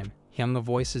first time, Hyeongoh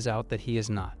voices out that he is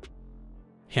not.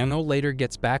 Hyeongoh later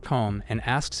gets back home and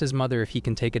asks his mother if he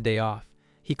can take a day off.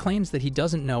 He claims that he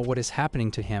doesn't know what is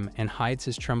happening to him and hides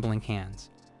his trembling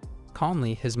hands.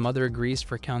 Calmly, his mother agrees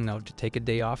for Hyeongoh to take a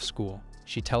day off school.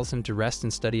 She tells him to rest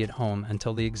and study at home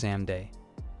until the exam day.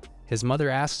 His mother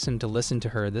asks him to listen to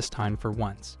her this time for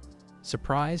once.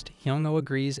 Surprised, Hyeongoh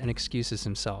agrees and excuses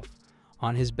himself.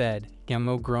 On his bed,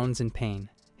 Hyeongoh groans in pain.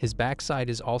 His backside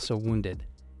is also wounded.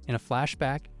 In a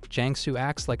flashback, Jang-soo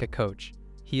acts like a coach.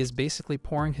 He is basically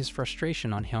pouring his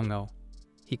frustration on Hyeongoh.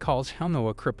 He calls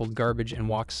Hyeongoh a crippled garbage and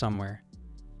walks somewhere.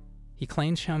 He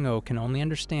claims Hyeongoh can only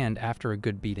understand after a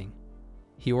good beating.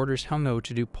 He orders Hyeongoh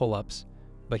to do pull-ups,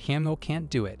 but Hyeongoh can't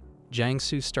do it.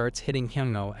 Jang-soo starts hitting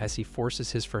Hyeongoh as he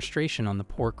forces his frustration on the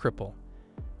poor cripple.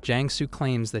 Jang-soo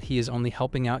claims that he is only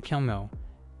helping out Hyeongoh.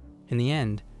 In the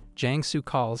end, Jang-soo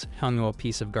calls Hyeongoh a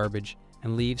piece of garbage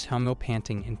and leaves Hyeongoh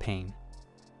panting in pain.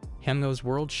 Hyeongoh's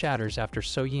world shatters after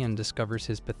So-yeon discovers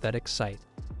his pathetic sight.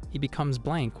 He becomes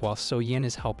blank while So-yeon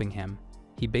is helping him.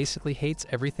 He basically hates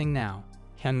everything now.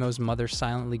 Hyeongoh's mother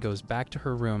silently goes back to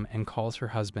her room and calls her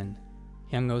husband.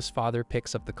 Hyeongoh's father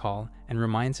picks up the call and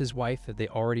reminds his wife that they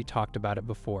already talked about it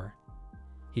before.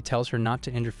 He tells her not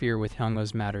to interfere with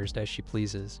Hyeongoh's matters as she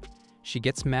pleases. She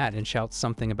gets mad and shouts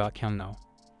something about Hyeongoh.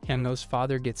 Hyeongoh's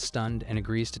father gets stunned and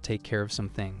agrees to take care of some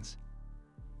things.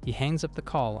 He hangs up the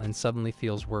call and suddenly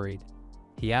feels worried.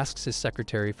 He asks his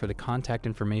secretary for the contact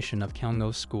information of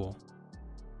Hyeongoh's school.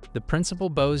 The principal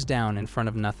bows down in front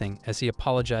of nothing as he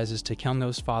apologizes to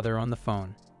Hyeongoh's father on the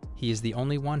phone. He is the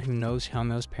only one who knows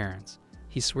Hyeongoh's parents.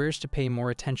 He swears to pay more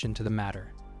attention to the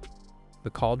matter. The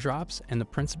call drops and the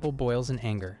principal boils in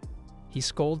anger. He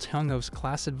scolds Hyeongoh's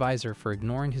class advisor for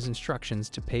ignoring his instructions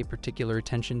to pay particular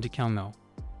attention to Hyeongoh.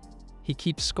 He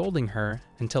keeps scolding her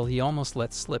until he almost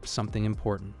lets slip something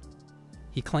important.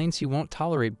 He claims he won't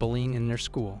tolerate bullying in their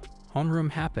school. Homeroom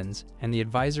happens, and the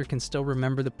advisor can still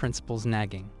remember the principal's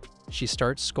nagging. She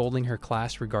starts scolding her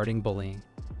class regarding bullying.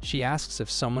 She asks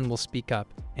if someone will speak up,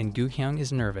 and Gu-hyung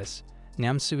is nervous.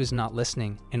 Namsoo is not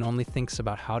listening and only thinks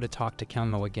about how to talk to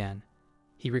Hyeongoh again.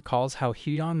 He recalls how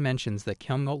Hyeon mentions that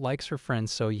Hyeongoh likes her friend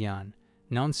So-yeon.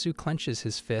 Namsu clenches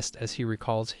his fist as he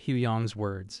recalls Hyeon's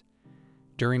words.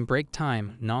 During break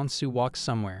time, Namsu walks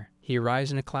somewhere. He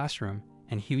arrives in a classroom,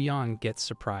 and Hyeon gets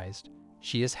surprised.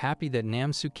 She is happy that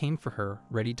Namsu came for her,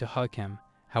 ready to hug him.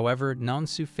 However,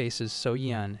 Namsu faces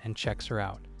So-yeon and checks her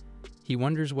out. He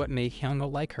wonders what made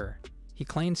Hyeongoh like her. He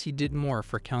claims he did more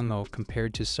for Hyeongoh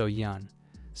compared to So-yeon.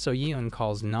 So-yeon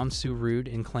calls Namsu rude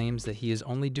and claims that he is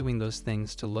only doing those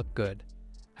things to look good.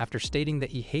 After stating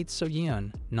that he hates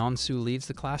So-yeon, Namsu leaves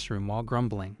the classroom while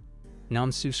grumbling.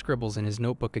 Namsu scribbles in his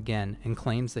notebook again and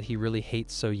claims that he really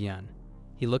hates So-yeon.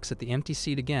 He looks at the empty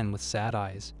seat again with sad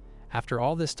eyes. After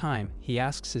all this time, he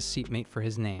asks his seatmate for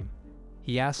his name.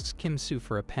 He asks Kim-soo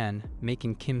for a pen,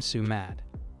 making Kim-soo mad.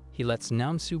 He lets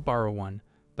Namsu borrow one,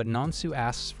 but Namsu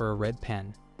asks for a red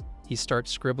pen. He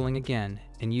starts scribbling again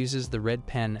and uses the red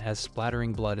pen as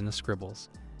splattering blood in the scribbles.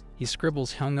 He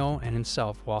scribbles Hyeongoh and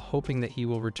himself while hoping that he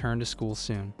will return to school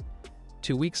soon.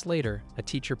 2 weeks later, a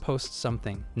teacher posts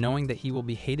something, knowing that he will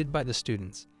be hated by the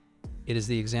students. It is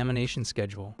the examination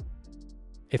schedule.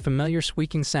 A familiar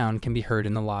squeaking sound can be heard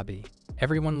in the lobby.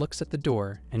 Everyone looks at the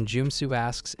door, and Jung-soo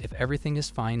asks if everything is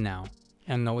fine now.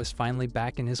 Hyeongoh is finally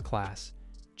back in his class.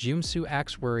 Jung-soo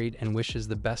acts worried and wishes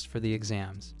the best for the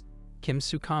exams.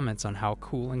 Kim-soo comments on how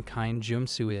cool and kind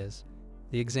Jung-soo is.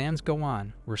 The exams go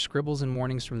on, where scribbles and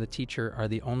warnings from the teacher are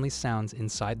the only sounds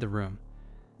inside the room.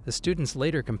 The students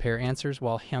later compare answers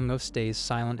while Hyeongoh stays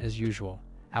silent as usual.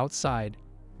 Outside,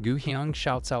 Gu-hyung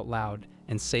shouts out loud,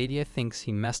 and Sadia thinks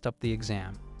he messed up the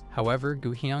exam. However,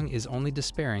 Gu-hyung is only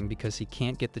despairing because he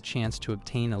can't get the chance to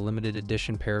obtain a limited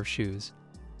edition pair of shoes.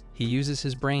 He uses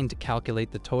his brain to calculate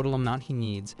the total amount he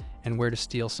needs and where to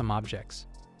steal some objects.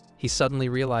 He suddenly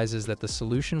realizes that the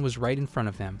solution was right in front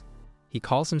of him. He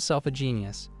calls himself a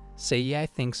genius. Sadia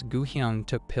thinks Gu-hyung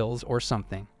took pills or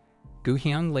something.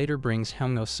 Gu-hyung later brings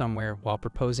Hyeongoh somewhere while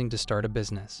proposing to start a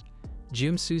business.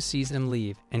 Jung-soo sees them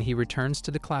leave, and he returns to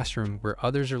the classroom where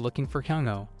others are looking for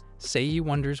Hyeongoh. Sae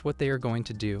wonders what they are going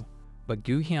to do, but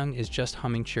Gu-hyung is just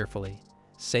humming cheerfully.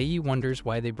 Sae wonders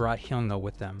why they brought Hyeongoh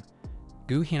with them.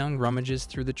 Gu-hyung rummages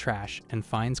through the trash and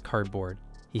finds cardboard.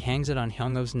 He hangs it on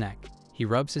Hyeongoh's neck. He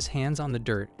rubs his hands on the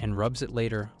dirt and rubs it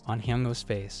later on Hyeongoh's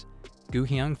face.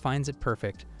 Gu-hyung finds it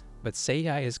perfect, but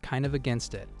Sae is kind of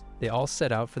against it. They all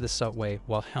set out for the subway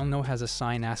while Hyeongoh has a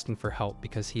sign asking for help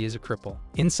because he is a cripple.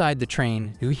 Inside the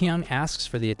train, Gu-hyung asks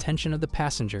for the attention of the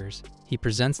passengers. He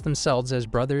presents themselves as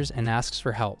brothers and asks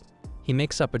for help. He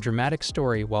makes up a dramatic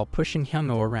story while pushing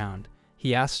Hyeongoh around.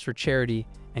 He asks for charity,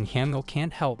 and Hyeongoh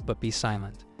can't help but be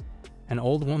silent. An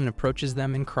old woman approaches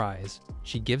them and cries.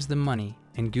 She gives them money,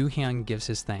 and Gu-hyung gives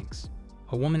his thanks.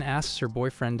 A woman asks her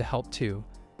boyfriend to help too,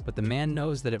 but the man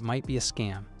knows that it might be a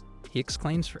scam. He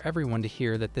exclaims for everyone to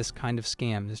hear that this kind of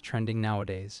scam is trending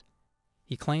nowadays.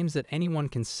 He claims that anyone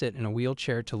can sit in a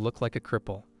wheelchair to look like a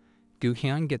cripple.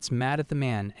 Gu-hyung gets mad at the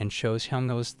man and shows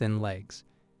Hyeongoh's thin legs.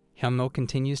 Hyeongoh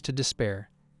continues to despair.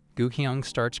 Gu-hyung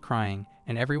starts crying,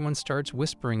 and everyone starts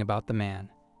whispering about the man.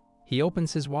 He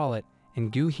opens his wallet,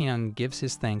 and Gu-hyung gives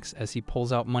his thanks as he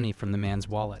pulls out money from the man's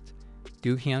wallet.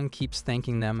 Gu-hyung keeps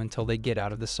thanking them until they get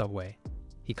out of the subway.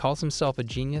 He calls himself a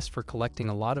genius for collecting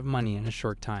a lot of money in a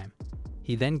short time.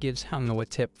 He then gives Hyeongoh a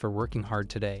tip for working hard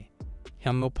today.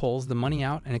 Hyeongoh pulls the money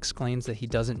out and exclaims that he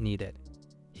doesn't need it.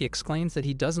 He exclaims that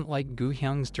he doesn't like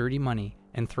Gu-hyung's dirty money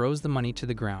and throws the money to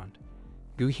the ground.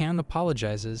 Gu-hyung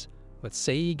apologizes, but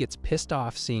Sae gets pissed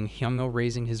off seeing Hyeongoh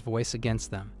raising his voice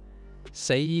against them.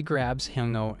 Sae grabs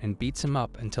Hyeongoh and beats him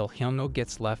up until Hyeongoh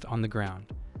gets left on the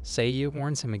ground. Sae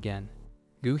warns him again.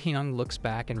 Gu-hyung looks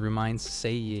back and reminds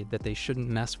Sae that they shouldn't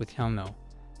mess with Hyeongoh.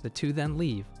 The two then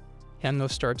leave.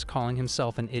 Hyeongoh starts calling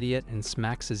himself an idiot and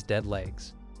smacks his dead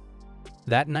legs.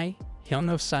 That night,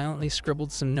 Hyeongoh silently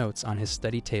scribbled some notes on his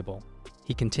study table.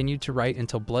 He continued to write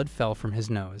until blood fell from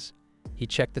his nose. He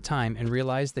checked the time and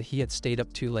realized that he had stayed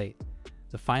up too late.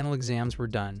 The final exams were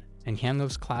done, and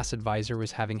Hyeongoh's class advisor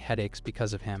was having headaches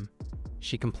because of him.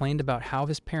 She complained about how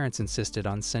his parents insisted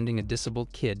on sending a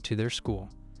disabled kid to their school.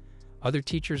 Other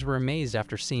teachers were amazed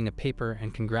after seeing a paper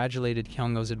and congratulated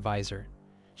Hyeongoh's advisor.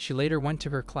 She later went to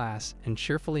her class and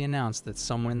cheerfully announced that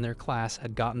someone in their class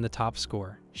had gotten the top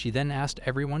score. She then asked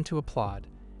everyone to applaud.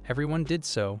 Everyone did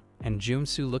so, and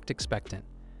Jung-soo looked expectant.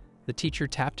 The teacher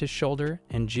tapped his shoulder,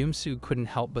 and Jung-soo couldn't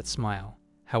help but smile.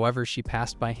 However, she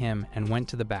passed by him and went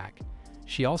to the back.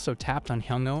 She also tapped on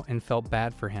Hyeongoh and felt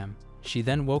bad for him. She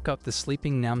then woke up the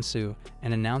sleeping Namsu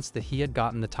and announced that he had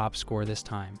gotten the top score this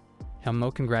time.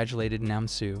 Hyeongoh congratulated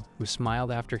Namsu, who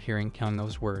smiled after hearing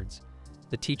Hyeongoh's words.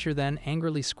 The teacher then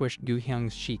angrily squished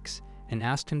Gu-hyung's cheeks and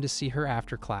asked him to see her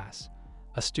after class.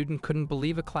 A student couldn't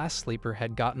believe a class sleeper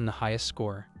had gotten the highest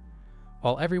score.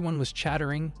 While everyone was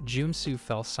chattering, Jim-soo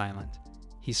fell silent.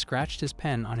 He scratched his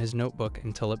pen on his notebook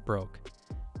until it broke.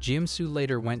 Jim-soo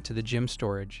later went to the gym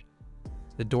storage.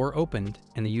 The door opened,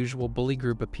 and the usual bully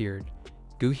group appeared.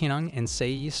 Gu-hyung and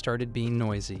Sei started being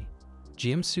noisy.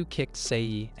 Jim-soo kicked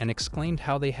Sei and exclaimed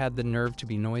how they had the nerve to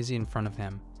be noisy in front of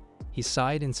him. He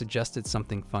sighed and suggested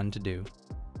something fun to do.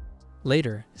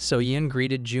 Later, So-yeon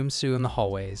greeted Jim-soo in the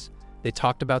hallways. They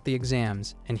talked about the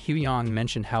exams, and Hyeongoh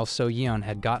mentioned how So-yeon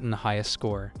had gotten the highest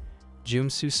score.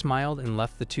 Jim-soo smiled and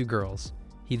left the two girls.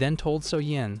 He then told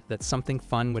So-yeon that something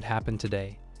fun would happen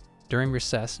today. During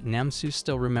recess, Nam-soo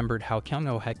still remembered how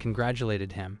Hyeongoh had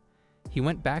congratulated him. He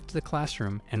went back to the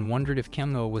classroom and wondered if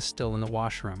Hyeongoh was still in the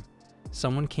washroom.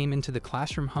 Someone came into the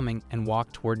classroom humming and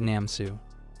walked toward Nam-soo.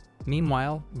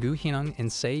 Meanwhile, Gu-hyung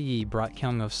and Sei brought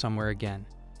Hyeongoh somewhere again.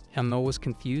 Hyeongoh was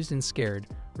confused and scared,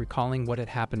 recalling what had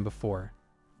happened before.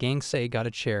 Gang-se got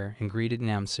a chair and greeted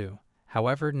Nam-soo.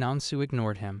 However, Nam-soo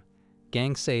ignored him.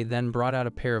 Gang-se then brought out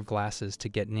a pair of glasses to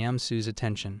get Nam-soo's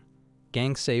attention.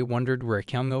 Gang-se wondered where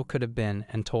Hyeongoh could have been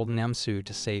and told Nam-soo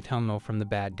to save Hyeongoh from the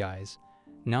bad guys.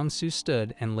 Nam-soo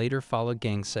stood and later followed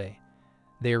Gang-se.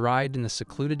 They arrived in the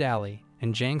secluded alley,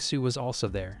 and Jang-soo was also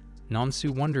there.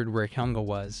 Nam-soo wondered where Hyeongoh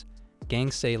was.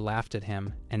 Gang-se laughed at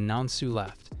him, and Nam-soo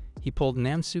left. He pulled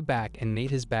Nam-soo back and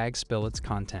made his bag spill its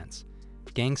contents.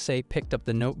 Gang-se picked up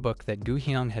the notebook that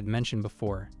Gu-hyung had mentioned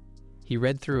before. He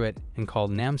read through it and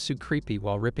called Nam-soo creepy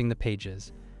while ripping the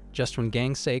pages. Just when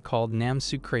Gang-se called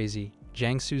Nam-soo crazy,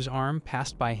 Jang-soo's arm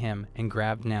passed by him and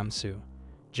grabbed Nam-soo.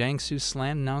 Jang-soo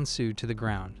slammed Nam-soo to the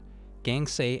ground.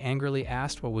 Gang-se angrily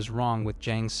asked what was wrong with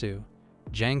Jang-soo.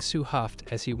 Jang-soo huffed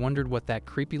as he wondered what that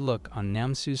creepy look on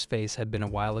Nam-soo's face had been a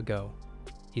while ago.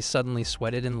 He suddenly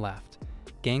sweated and left.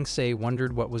 Gang-se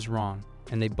wondered what was wrong,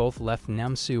 and they both left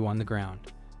Nam-soo on the ground.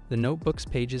 The notebook's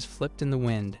pages flipped in the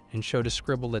wind and showed a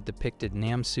scribble that depicted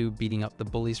Nam-soo beating up the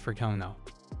bullies for Hyeongoh.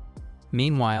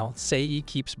 Meanwhile, Sei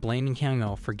keeps blaming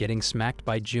Hyeongoh for getting smacked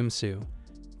by Jim-soo.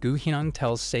 Gu-hyung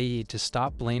tells Sei to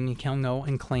stop blaming Hyeongoh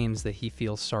and claims that he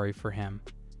feels sorry for him.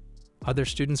 Other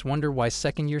students wonder why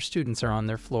second-year students are on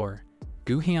their floor.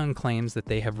 Gu-hyung claims that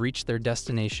they have reached their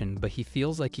destination, but he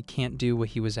feels like he can't do what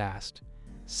he was asked.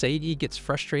 Sei gets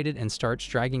frustrated and starts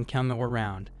dragging Hyeongoh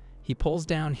around. He pulls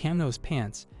down Hyeongoh's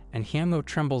pants, and Hyeongoh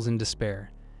trembles in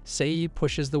despair. Sei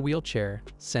pushes the wheelchair,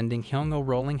 sending Hyeongoh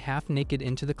rolling half-naked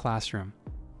into the classroom.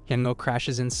 Hyeongoh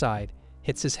crashes inside,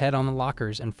 hits his head on the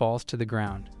lockers, and falls to the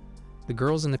ground. The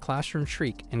girls in the classroom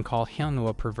shriek and call Hyeongoh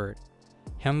a pervert.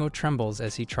 Hyeongoh trembles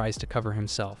as he tries to cover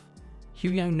himself.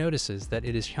 Hyeongoh notices that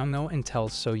it is Hyeongoh and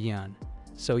tells So-yeon.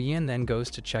 So-yeon then goes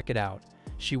to check it out.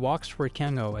 She walks toward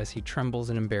Hyeongoh as he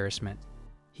trembles in embarrassment.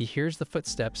 He hears the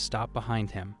footsteps stop behind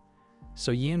him.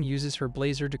 So-yeon uses her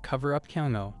blazer to cover up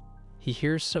Hyeongoh. He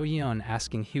hears So-yeon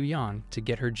asking Hyeongoh to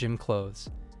get her gym clothes.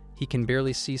 He can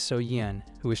barely see So-yeon,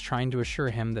 who is trying to assure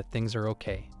him that things are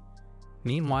okay.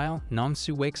 Meanwhile,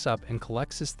 Nam-soo wakes up and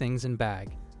collects his things and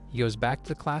bag. He goes back to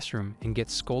the classroom and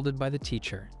gets scolded by the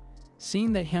teacher.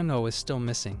 Seeing that Hyeongoh is still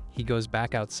missing, he goes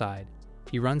back outside.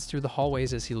 He runs through the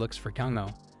hallways as he looks for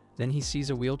Hyeongoh. Then he sees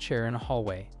a wheelchair in a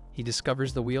hallway. He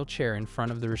discovers the wheelchair in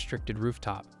front of the restricted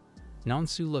rooftop.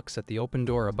 Nam-soo looks at the open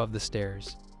door above the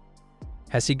stairs.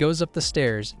 As he goes up the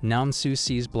stairs, Nam-soo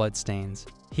sees bloodstains.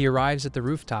 He arrives at the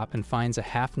rooftop and finds a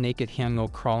half-naked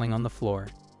Hyeongoh crawling on the floor.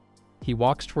 He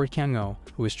walks toward Hyeongoh,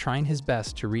 who is trying his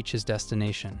best to reach his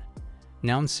destination.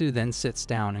 Nam-soo then sits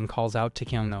down and calls out to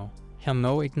Hyeongoh.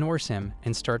 Hyeongoh ignores him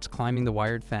and starts climbing the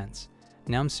wired fence.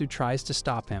 Nam-soo tries to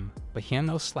stop him, but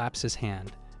Hyeongoh slaps his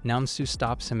hand. Nam-soo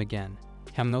stops him again.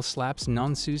 Hyeongoh slaps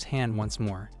Nam-soo's hand once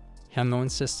more. Hyeongoh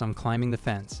insists on climbing the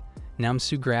fence.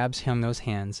 Nam-soo grabs Hyeongoh's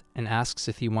hands and asks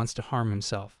if he wants to harm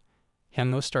himself.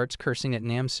 Hyeongoh starts cursing at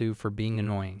Nam-soo for being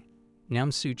annoying.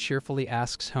 Nam-soo cheerfully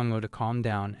asks Hyeongoh to calm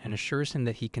down and assures him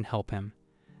that he can help him.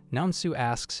 Nam-soo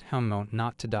asks Hyeongoh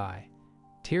not to die.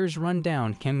 Tears run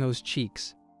down Hyeongoh's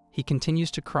cheeks. He continues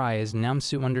to cry as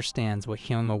Nam-soo understands what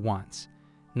Hyeongoh wants.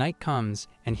 Night comes,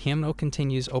 and Hyeongoh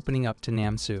continues opening up to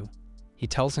Nam-soo. He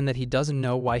tells him that he doesn't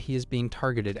know why he is being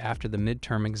targeted after the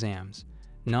midterm exams.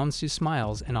 Nam-soo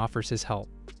smiles and offers his help.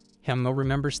 Hyeongoh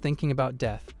remembers thinking about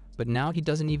death, but now he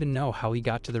doesn't even know how he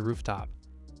got to the rooftop.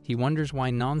 He wonders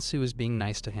why Nam-soo is being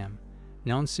nice to him.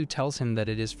 Nam-soo tells him that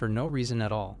it is for no reason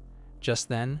at all. Just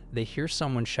then, they hear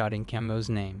someone shouting Hyeongoh's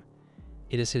name.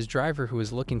 It is his driver who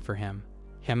is looking for him.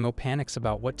 Hyeongoh panics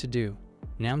about what to do.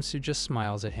 Nam-soo just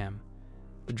smiles at him.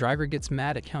 The driver gets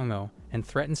mad at Hyeongoh and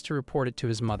threatens to report it to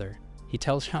his mother. He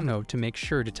tells Hyeongoh to make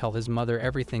sure to tell his mother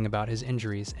everything about his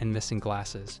injuries and missing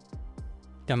glasses.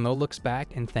 Hyeongoh looks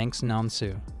back and thanks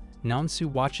Nam-soo. Namsu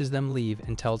watches them leave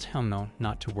and tells Hyeongoh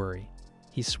not to worry.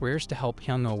 He swears to help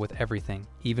Hyeongoh with everything,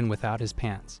 even without his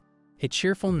pants. A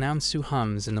cheerful Namsu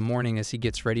hums in the morning as he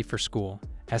gets ready for school.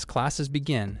 As classes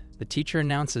begin, the teacher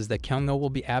announces that Hyeongoh will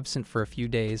be absent for a few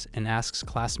days and asks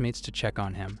classmates to check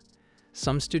on him.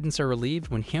 Some students are relieved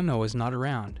when Hyeongoh is not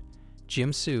around.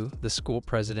 Jim-soo, the school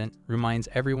president, reminds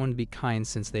everyone to be kind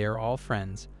since they are all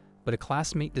friends, but a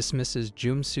classmate dismisses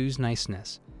Jim-soo's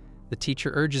niceness. The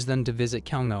teacher urges them to visit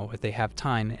Hyeongoh if they have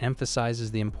time and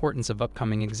emphasizes the importance of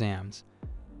upcoming exams.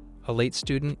 A late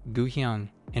student, Gu-hyung,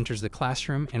 enters the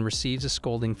classroom and receives a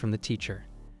scolding from the teacher.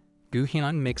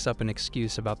 Gu-hyung makes up an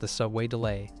excuse about the subway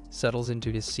delay, settles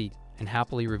into his seat, and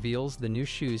happily reveals the new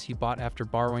shoes he bought after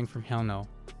borrowing from Hyeongoh.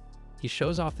 He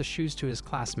shows off the shoes to his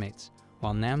classmates,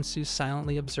 while Namsu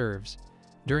silently observes.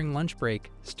 During lunch break,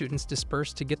 students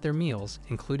disperse to get their meals,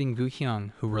 including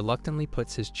Gu-hyung, who reluctantly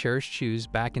puts his cherished shoes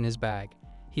back in his bag.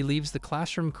 He leaves the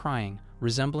classroom crying,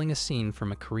 resembling a scene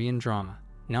from a Korean drama.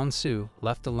 Namsu,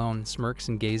 left alone, smirks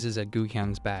and gazes at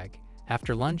Gu-hyung's bag.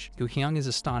 After lunch, Gu-hyung is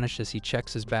astonished as he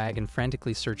checks his bag and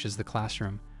frantically searches the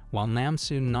classroom, while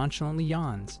Namsu nonchalantly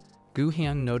yawns.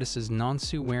 Gu-hyung notices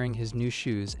Namsu wearing his new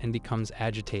shoes and becomes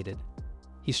agitated.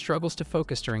 He struggles to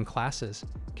focus during classes,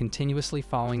 continuously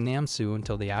following Namsu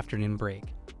until the afternoon break.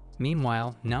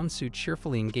 Meanwhile, Namsu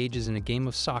cheerfully engages in a game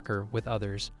of soccer with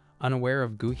others, unaware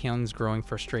of Gu-hyung's growing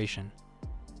frustration.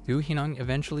 Gu-hyung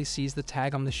eventually sees the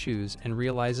tag on the shoes and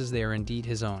realizes they are indeed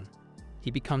his own. He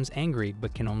becomes angry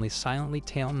but can only silently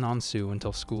tail Namsu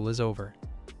until school is over.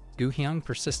 Gu-hyung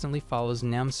persistently follows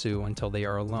Namsu until they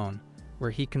are alone,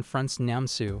 where he confronts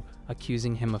Namsu,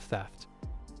 accusing him of theft.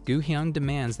 Gu-hyung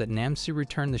demands that Namsu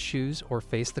return the shoes or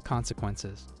face the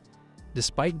consequences.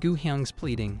 Despite Gu-hyung's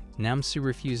pleading, Namsu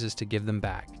refuses to give them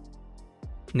back.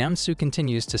 Namsu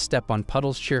continues to step on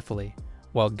puddles cheerfully,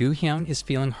 while Gu-hyung is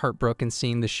feeling heartbroken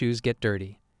seeing the shoes get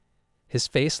dirty. His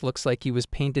face looks like he was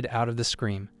painted out of the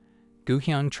scream.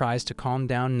 Gu-hyung tries to calm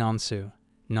down Namsu.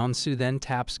 Namsu then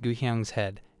taps Gu-hyung's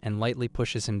head and lightly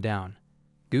pushes him down.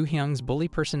 Gu-hyung's bully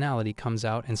personality comes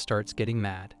out and starts getting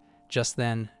mad. Just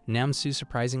then, Namsu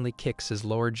surprisingly kicks his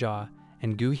lower jaw,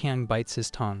 and Gu-hyung bites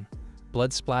his tongue.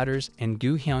 Blood splatters, and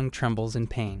Gu-hyung trembles in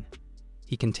pain.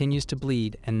 He continues to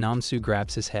bleed, and Namsu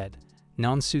grabs his head.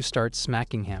 Namsu starts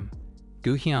smacking him.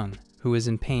 Gu-hyung, who is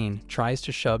in pain, tries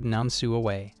to shove Namsu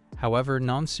away. However,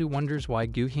 Namsu wonders why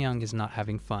Gu-hyung is not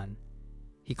having fun.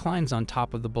 He climbs on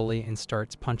top of the bully and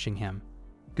starts punching him.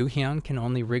 Gu-hyung can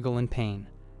only wriggle in pain.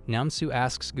 Namsu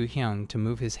asks Gu-hyung to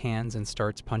move his hands and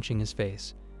starts punching his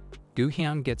face.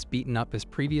 Gu-hyung gets beaten up as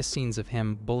previous scenes of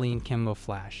him bullying Hyeongoh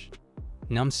flash.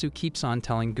 Namsu keeps on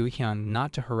telling Gu-hyung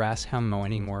not to harass Hyeongoh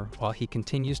anymore while he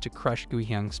continues to crush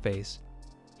Gu-hyung's face.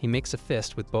 He makes a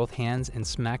fist with both hands and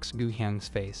smacks Gu-hyung's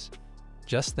face.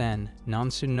 Just then,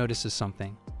 Namsu notices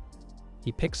something.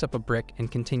 He picks up a brick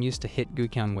and continues to hit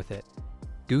Gu-hyung with it.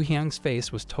 Gu-hyung's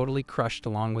face was totally crushed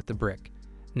along with the brick.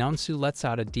 Namsu lets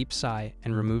out a deep sigh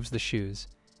and removes the shoes.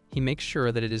 He makes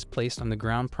sure that it is placed on the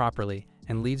ground properly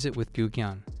and leaves it with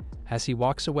Gu-hyung. As he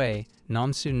walks away,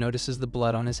 Namsu notices the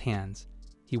blood on his hands.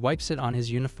 He wipes it on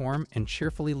his uniform and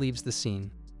cheerfully leaves the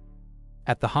scene.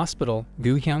 At the hospital,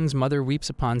 Gu-hyung's mother weeps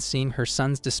upon seeing her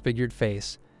son's disfigured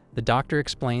face. The doctor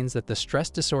explains that the stress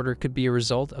disorder could be a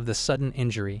result of the sudden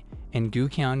injury, and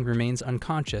Gu-hyung remains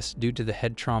unconscious due to the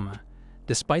head trauma.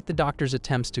 Despite the doctor's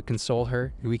attempts to console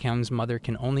her, Gu-hyung's mother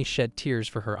can only shed tears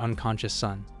for her unconscious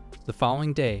son. The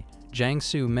following day,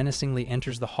 Jang-soo menacingly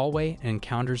enters the hallway and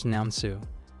encounters Namsu.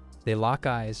 They lock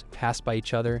eyes, pass by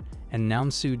each other, and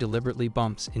Namsu deliberately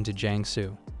bumps into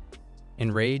Jang-soo.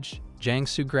 Enraged,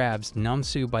 Jang-soo grabs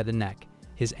Namsu by the neck,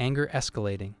 his anger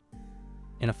escalating.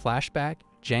 In a flashback,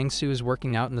 Jang-soo is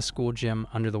working out in the school gym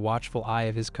under the watchful eye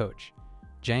of his coach.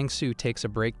 Jang-soo takes a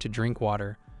break to drink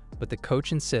water, but the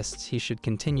coach insists he should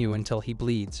continue until he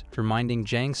bleeds, reminding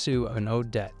Jang-soo of an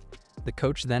owed debt. The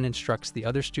coach then instructs the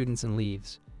other students and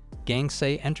leaves.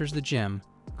 Gang-se enters the gym,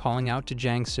 calling out to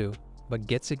Jang-soo, but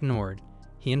gets ignored.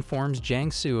 He informs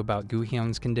Jang-soo about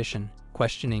Gu-hyung's condition,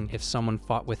 questioning if someone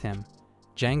fought with him.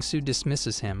 Jang-soo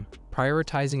dismisses him,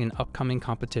 prioritizing an upcoming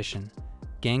competition.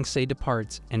 Gang-se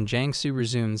departs, and Jang-soo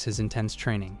resumes his intense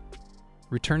training.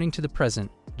 Returning to the present,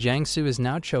 Jang-soo is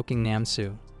now choking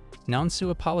Namsu.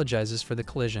 Namsu apologizes for the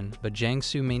collision, but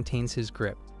Jang-soo maintains his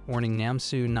grip, warning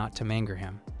Namsu not to anger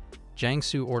him.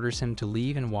 Jang-soo orders him to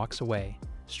leave and walks away.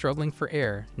 Struggling for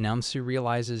air, Namsu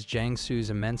realizes Jang-soo's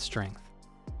immense strength.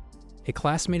 A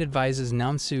classmate advises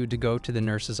Namsu to go to the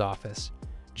nurse's office.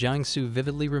 Jang-soo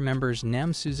vividly remembers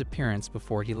Namsu's appearance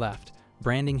before he left,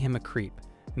 branding him a creep.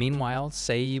 Meanwhile,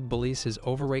 Sei bullies his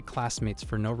overweight classmates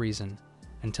for no reason,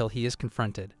 until he is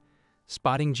confronted.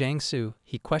 Spotting Jang-soo,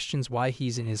 he questions why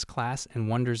he's in his class and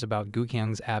wonders about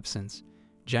Gu-hyung's absence.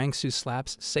 Jang-soo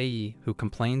slaps Se-yi, who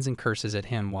complains and curses at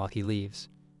him while he leaves.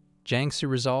 Jang-soo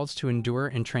resolves to endure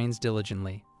and trains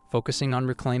diligently, focusing on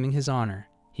reclaiming his honor.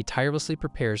 He tirelessly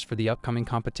prepares for the upcoming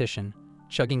competition,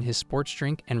 chugging his sports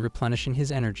drink and replenishing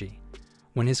his energy.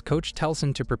 When his coach tells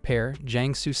him to prepare,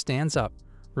 Jang-soo stands up,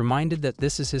 reminded that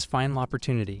this is his final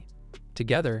opportunity.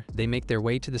 Together, they make their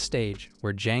way to the stage,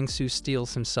 where Jang-soo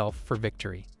steels himself for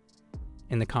victory.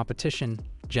 In the competition,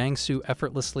 Jang-soo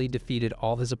effortlessly defeated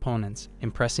all his opponents,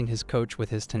 impressing his coach with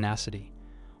his tenacity.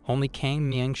 Only Kang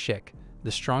Myung-sik,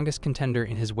 the strongest contender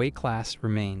in his weight class,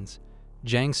 remains.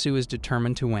 Jang-soo is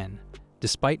determined to win.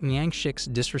 Despite Myung-sik's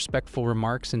disrespectful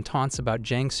remarks and taunts about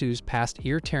Jang-soo's past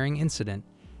ear-tearing incident,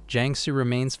 Jang-soo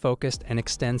remains focused and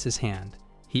extends his hand.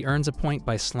 He earns a point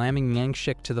by slamming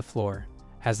Myung-sik to the floor.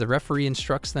 As the referee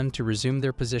instructs them to resume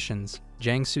their positions,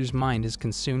 Jang-soo's mind is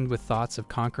consumed with thoughts of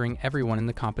conquering everyone in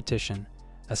the competition.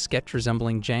 A sketch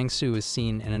resembling Jang-soo is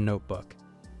seen in a notebook.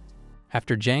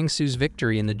 After Jang-soo's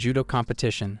victory in the judo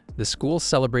competition, the school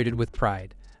celebrated with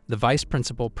pride. The vice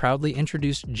principal proudly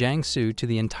introduced Jang-soo to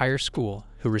the entire school,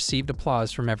 who received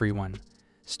applause from everyone.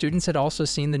 Students had also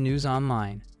seen the news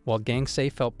online. While Gang-se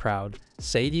felt proud,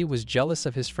 Se-yi was jealous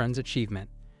of his friend's achievement.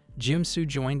 Jeum-soo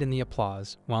joined in the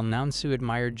applause, while Nam-soo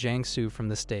admired Jang-soo from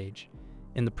the stage.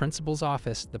 In the principal's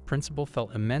office, the principal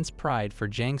felt immense pride for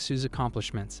Jang-soo's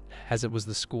accomplishments, as it was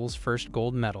the school's first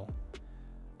gold medal.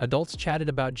 Adults chatted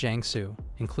about Jang-soo,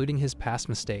 including his past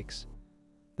mistakes.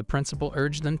 The principal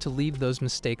urged them to leave those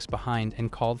mistakes behind and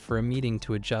called for a meeting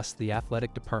to adjust the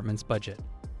athletic department's budget.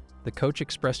 The coach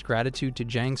expressed gratitude to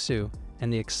Jang-soo,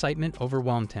 and the excitement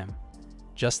overwhelmed him.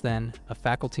 Just then, a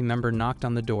faculty member knocked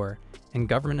on the door, and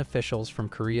government officials from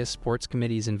Korea's Sports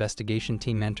Committee's investigation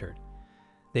team entered.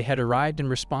 They had arrived in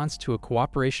response to a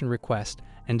cooperation request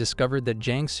and discovered that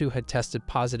Jang-soo had tested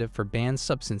positive for banned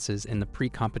substances in the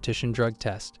pre-competition drug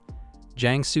test.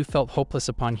 Jang-soo felt hopeless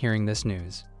upon hearing this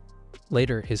news.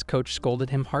 Later, his coach scolded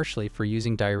him harshly for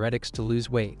using diuretics to lose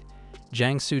weight.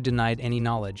 Jang-soo denied any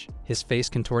knowledge, his face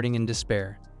contorting in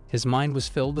despair. His mind was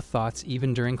filled with thoughts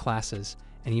even during classes,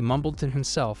 and he mumbled to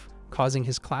himself, causing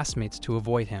his classmates to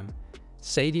avoid him.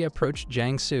 Se-yi approached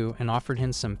Jang-soo and offered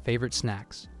him some favorite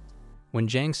snacks. When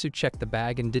Jang-soo checked the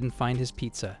bag and didn't find his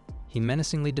pizza, he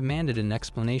menacingly demanded an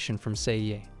explanation from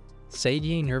Se-yi.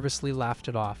 Se-yi nervously laughed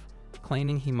it off,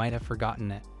 claiming he might have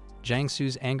forgotten it.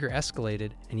 Jang-soo's anger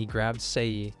escalated, and he grabbed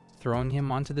Se-yi, throwing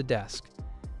him onto the desk.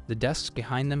 The desks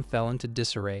behind them fell into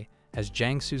disarray as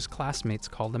Jang-soo's classmates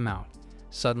called him out.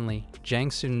 Suddenly,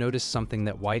 Jang-soo noticed something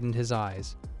that widened his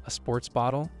eyes, a sports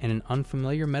bottle and an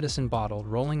unfamiliar medicine bottle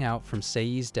rolling out from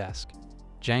Se-yi's desk.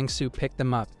 Jang-soo picked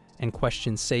them up and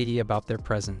questioned Se-yi about their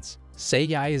presence.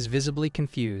 Se-yi is visibly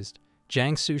confused.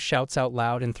 Jang-soo shouts out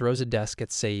loud and throws a desk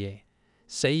at Se-yi.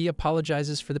 Se-yi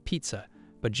apologizes for the pizza,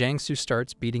 but Jang-soo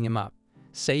starts beating him up.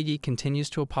 Se-yi continues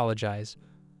to apologize,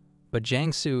 but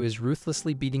Jang-soo is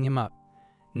ruthlessly beating him up.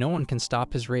 No one can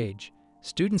stop his rage.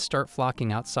 Students start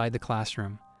flocking outside the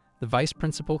classroom. The vice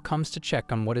principal comes to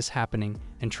check on what is happening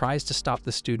and tries to stop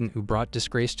the student who brought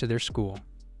disgrace to their school.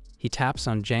 He taps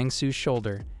on Jang-soo's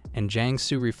shoulder, and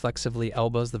Jang-soo reflexively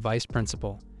elbows the vice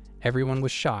principal. Everyone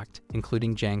was shocked,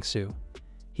 including Jang-soo.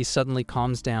 He suddenly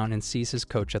calms down and sees his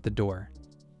coach at the door.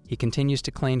 He continues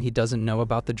to claim he doesn't know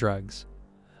about the drugs.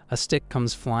 A stick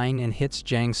comes flying and hits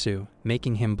Jang-soo,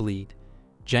 making him bleed.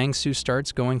 Jang-soo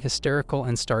starts going hysterical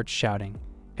and starts shouting.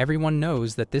 Everyone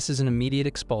knows that this is an immediate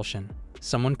expulsion.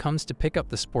 Someone comes to pick up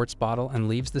the sports bottle and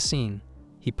leaves the scene.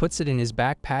 He puts it in his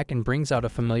backpack and brings out a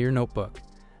familiar notebook.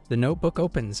 The notebook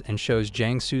opens and shows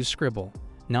Jang-soo's scribble.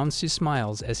 Nam-soo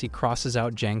smiles as he crosses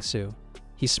out Jang-soo.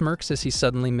 He smirks as he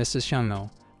suddenly misses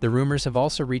Hyeongoh. The rumors have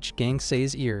also reached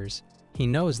Gang-se's ears. He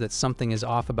knows that something is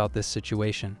off about this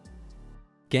situation.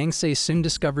 Gang-se soon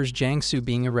discovers Jang-soo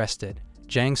being arrested.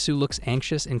 Jang-soo looks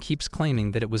anxious and keeps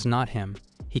claiming that it was not him.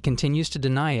 He continues to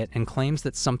deny it and claims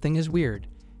that something is weird.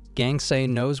 Gang-se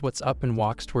knows what's up and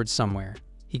walks towards somewhere.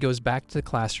 He goes back to the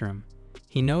classroom.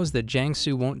 He knows that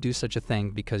Jang-soo won't do such a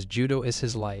thing because judo is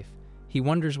his life. He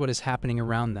wonders what is happening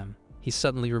around them. He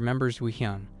suddenly remembers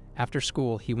Woo-hyun. After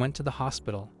school, he went to the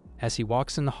hospital. As he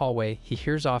walks in the hallway, he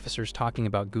hears officers talking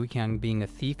about Gu-hyun being a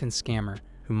thief and scammer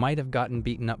who might have gotten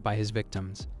beaten up by his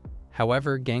victims.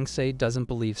 However, Gang-se doesn't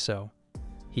believe so.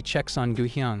 He checks on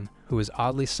Gu-hyun, who is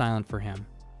oddly silent for him.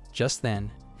 Just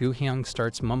then, Gu-hyun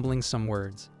starts mumbling some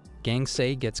words.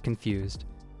 Gang-se gets confused.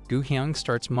 Gu-hyun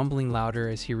starts mumbling louder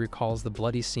as he recalls the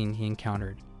bloody scene he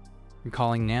encountered.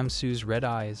 Recalling Nam-soo's red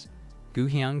eyes,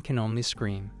 Gu-hyun can only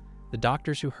scream. The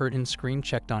doctors who heard him scream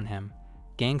checked on him.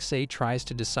 Gang-se tries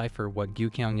to decipher what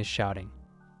Gu-kyung is shouting.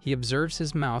 He observes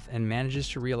his mouth and manages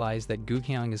to realize that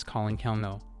Gu-kyung is calling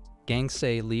Hyeongoh.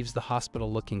 Gang-se leaves the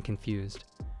hospital looking confused.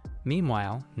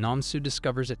 Meanwhile, Nam-soo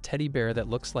discovers a teddy bear that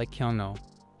looks like Hyeongoh.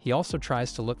 He also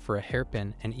tries to look for a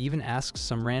hairpin and even asks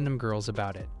some random girls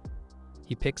about it.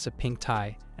 He picks a pink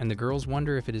tie, and the girls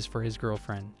wonder if it is for his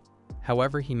girlfriend.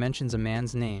 However, he mentions a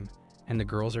man's name, and the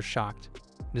girls are shocked,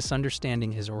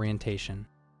 misunderstanding his orientation.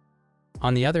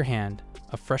 On the other hand,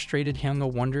 a frustrated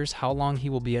Hyeongoh wonders how long he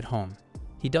will be at home.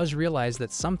 He does realize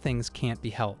that some things can't be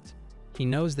helped. He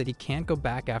knows that he can't go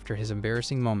back after his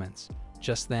embarrassing moments.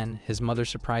 Just then, his mother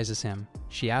surprises him.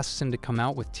 She asks him to come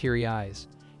out with teary eyes.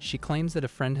 She claims that a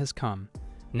friend has come.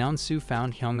 Nam-soo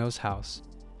found Hyeongoh's house.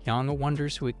 Hyeongoh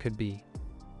wonders who it could be.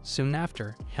 Soon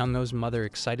after, Hyeongoh's mother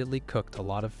excitedly cooked a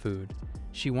lot of food.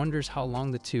 She wonders how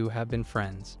long the two have been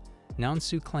friends.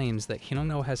 Nam-soo claims that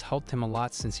Hyeongoh has helped him a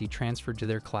lot since he transferred to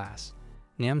their class.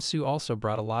 Nam-soo also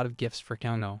brought a lot of gifts for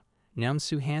Hyeongoh.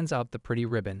 Nam-soo hands out the pretty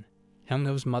ribbon.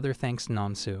 Hyeongoh's mother thanks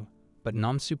Nam-soo, but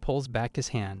Nam-soo pulls back his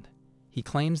hand. He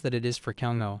claims that it is for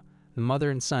Hyeongoh. The mother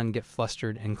and son get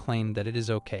flustered and claim that it is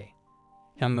okay.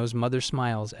 Hyeongoh's mother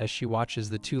smiles as she watches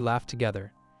the two laugh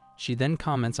together. She then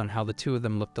comments on how the two of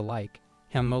them looked alike.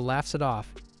 Hyeongoh laughs it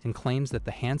off and claims that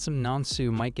the handsome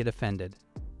Nam-soo might get offended.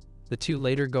 The two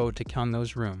later go to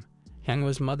Hyeongoh's room.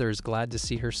 Hyeongoh's mother is glad to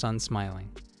see her son smiling.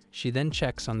 She then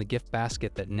checks on the gift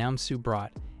basket that Nam-soo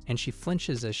brought, and she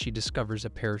flinches as she discovers a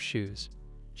pair of shoes.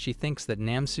 She thinks that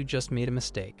Nam-soo just made a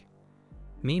mistake.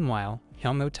 Meanwhile,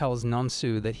 Hyeongoh tells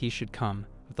Nam-soo that he should come,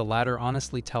 but the latter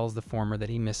honestly tells the former that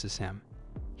he misses him.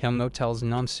 Hyeongoh tells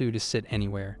Nam-soo to sit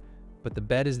anywhere, but the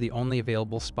bed is the only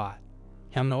available spot.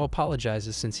 Hyeongoh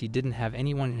apologizes since he didn't have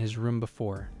anyone in his room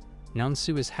before.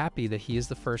 Nam-soo is happy that he is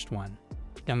the first one.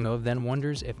 Hyeongoh then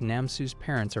wonders if Nam-soo's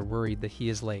parents are worried that he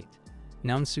is late.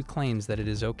 Nam-soo claims that it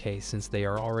is okay since they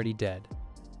are already dead.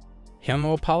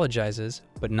 Hyeongoh apologizes,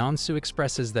 but Nam-soo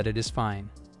expresses that it is fine.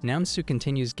 Nam-soo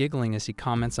continues giggling as he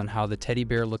comments on how the teddy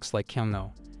bear looks like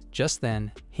Hyeongoh. Just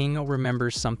then, Hyeongoh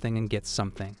remembers something and gets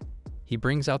something. He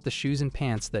brings out the shoes and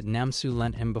pants that Nam-soo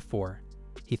lent him before.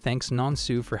 He thanks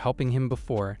Nam-soo for helping him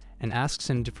before and asks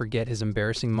him to forget his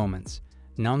embarrassing moments.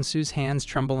 Nam-soo's hands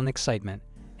tremble in excitement,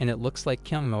 and it looks like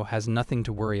Hyeongoh has nothing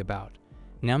to worry about.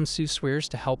 Nam-soo swears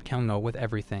to help Hyeongoh with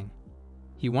everything.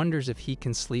 He wonders if he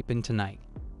can sleep in tonight.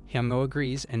 Hyeongoh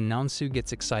agrees and Nam-soo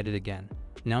gets excited again.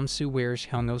 Nam-soo wears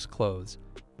Hyeongoh's clothes,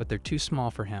 but they're too small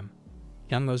for him.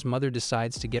 Hyeongoh's mother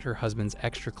decides to get her husband's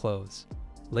extra clothes.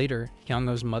 Later,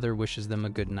 Hyeongoh's mother wishes them a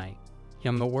good night.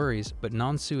 Hyeongoh worries, but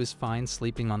Nam-soo is fine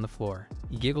sleeping on the floor.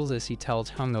 He giggles as he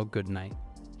tells Hyeongoh good night.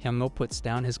 Hyeongoh puts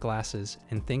down his glasses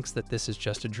and thinks that this is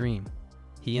just a dream.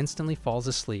 He instantly falls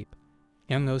asleep.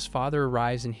 Hyeongoh's father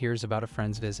arrives and hears about a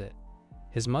friend's visit.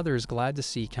 His mother is glad to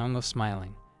see Hyeongoh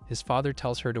smiling. His father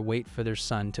tells her to wait for their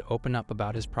son to open up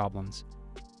about his problems.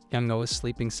 Hyeongoh is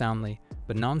sleeping soundly,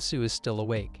 but Nam-soo is still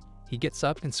awake. He gets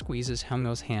up and squeezes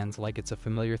Hyeongoh's hands like it's a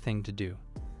familiar thing to do.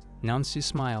 Nam-soo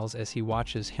smiles as he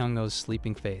watches Hyeongoh's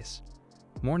sleeping face.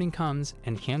 Morning comes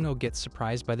and Hyeongoh gets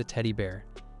surprised by the teddy bear.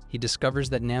 He discovers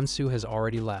that Nam-soo has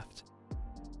already left.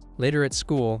 Later at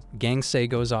school, Gang-se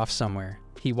goes off somewhere.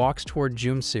 He walks toward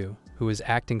Jum-soo, who is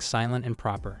acting silent and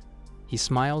proper. He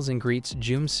smiles and greets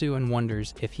Jum-soo and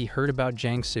wonders if he heard about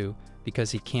Jang-soo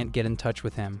because he can't get in touch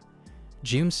with him.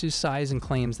 Jum-soo sighs and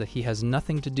claims that he has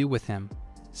nothing to do with him.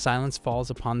 Silence falls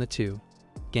upon the two.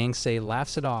 Gang-se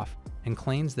laughs it off and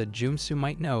claims that Jum-soo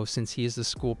might know since he is the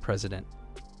school president.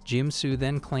 Jum-soo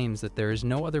then claims that there is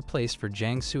no other place for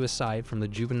Jang-soo aside from the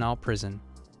juvenile prison.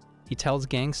 He tells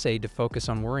Gang-se to focus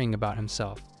on worrying about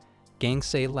himself.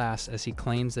 Gang-se laughs as he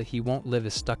claims that he won't live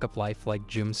a stuck-up life like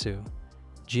Jum-soo.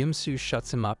 Jum-soo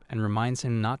shuts him up and reminds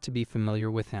him not to be familiar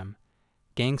with him.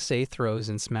 Gang-se throws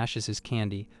and smashes his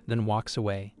candy, then walks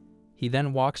away. He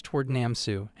then walks toward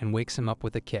Nam-soo and wakes him up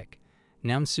with a kick.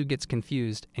 Nam-soo gets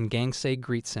confused and Gang-se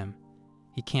greets him.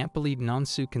 He can't believe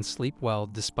Nam-soo can sleep well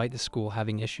despite the school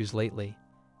having issues lately.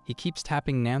 He keeps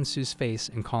tapping Nam-soo's face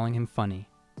and calling him funny.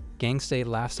 Gang-se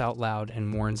laughs out loud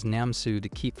and warns Nam-soo to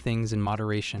keep things in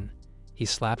moderation. He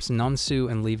slaps Nam-soo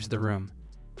and leaves the room.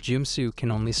 Jum-soo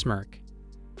can only smirk.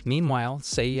 Meanwhile,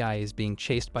 Se-yi is being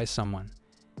chased by someone.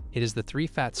 It is the three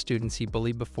fat students he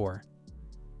bullied before.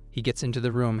 He gets into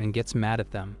the room and gets mad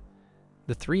at them.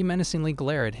 The three menacingly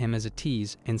glare at him as a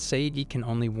tease, and Se-yi can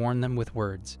only warn them with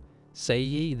words.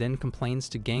 Se-yi then complains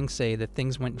to Gang-se that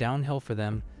things went downhill for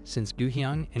them since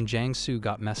Gu-hyun and Jang-soo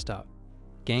got messed up.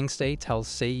 Gang-se tells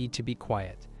Se-yi to be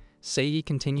quiet. Se-yi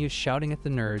continues shouting at the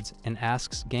nerds and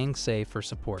asks Gang-se for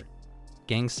support.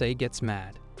 Gang-se gets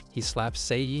mad. He slaps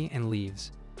Se-yi and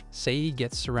leaves. Se-yi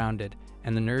gets surrounded,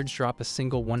 and the nerds drop a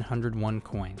single 101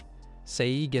 coin.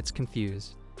 Sei gets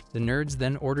confused. The nerds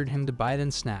then ordered him to buy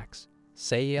them snacks.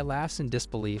 Sei laughs in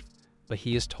disbelief, but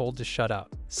he is told to shut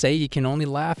up. Sei can only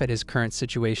laugh at his current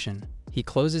situation. He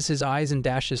closes his eyes and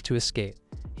dashes to escape.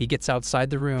 He gets outside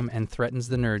the room and threatens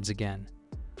the nerds again.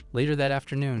 Later that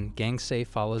afternoon, Gangsei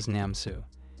follows Namsu.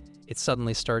 It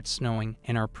suddenly starts snowing,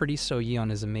 and our pretty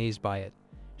So-yeon is amazed by it.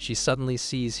 She suddenly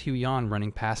sees Hyeongoh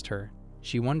running past her.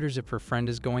 She wonders if her friend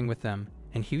is going with them,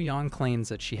 and Hyeongoh claims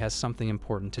that she has something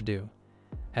important to do.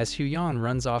 As Hyeongoh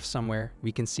runs off somewhere,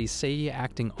 we can see Sei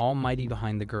acting almighty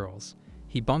behind the girls.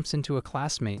 He bumps into a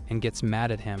classmate and gets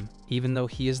mad at him, even though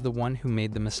he is the one who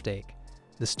made the mistake.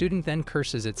 The student then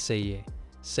curses at Sei.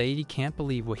 Sei can't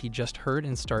believe what he just heard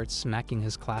and starts smacking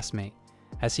his classmate.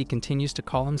 As he continues to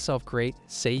call himself great,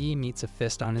 Sei meets a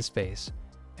fist on his face.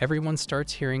 Everyone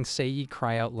starts hearing Sei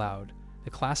cry out loud. The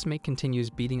classmate continues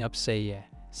beating up Sei.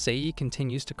 Sei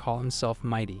continues to call himself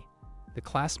mighty. The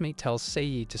classmate tells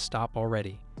Sei to stop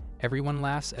already. Everyone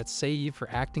laughs at Sei for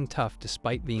acting tough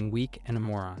despite being weak and a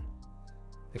moron.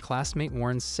 The classmate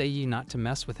warns Sei not to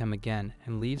mess with him again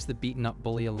and leaves the beaten-up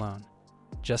bully alone.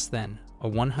 Just then, a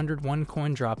 101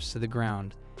 coin drops to the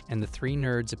ground, and the three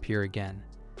nerds appear again.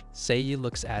 Sei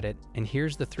looks at it and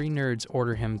hears the three nerds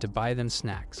order him to buy them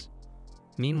snacks.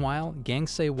 Meanwhile,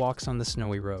 Gangsei walks on the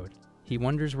snowy road. He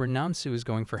wonders where Namsu is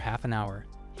going for half an hour.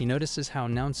 He notices how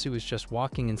Namsu is just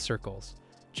walking in circles.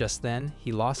 Just then,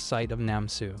 he lost sight of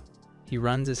Namsu. He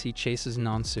runs as he chases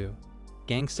Namsu.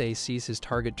 Gangsei sees his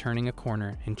target turning a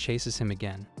corner and chases him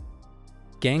again.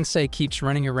 Gangsei keeps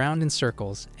running around in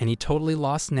circles, and he totally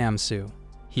lost Namsu.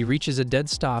 He reaches a dead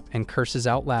stop and curses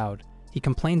out loud. He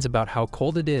complains about how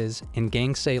cold it is, and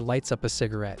Gangsei lights up a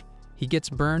cigarette. He gets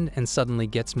burned and suddenly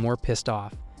gets more pissed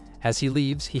off. As he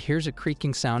leaves, he hears a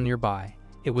creaking sound nearby.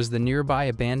 It was the nearby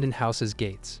abandoned house's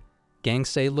gates.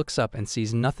 Gangsei looks up and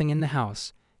sees nothing in the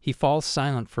house. He falls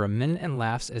silent for a minute and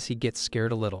laughs as he gets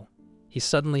scared a little. He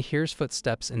suddenly hears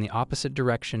footsteps in the opposite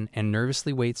direction and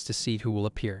nervously waits to see who will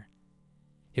appear.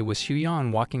 It was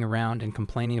Hyeongoh walking around and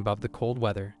complaining about the cold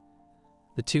weather.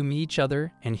 The two meet each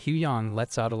other, and Hyeongoh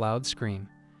lets out a loud scream.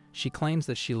 She claims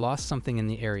that she lost something in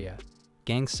the area.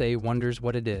 Gangsei wonders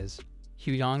what it is.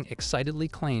 Hyeongoh excitedly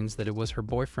claims that it was her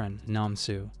boyfriend,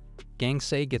 Namsu.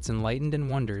 Gangsei gets enlightened and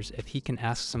wonders if he can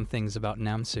ask some things about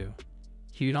Namsu.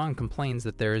 Hyeongoh complains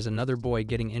that there is another boy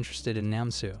getting interested in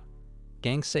Namsu.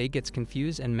 Gangsei gets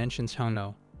confused and mentions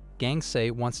Hyeongoh.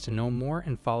 Gangsei wants to know more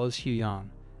and follows Hyeongoh.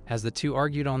 As the two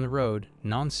argued on the road,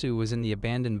 Namsu was in the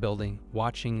abandoned building,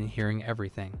 watching and hearing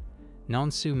everything.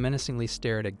 Namsu menacingly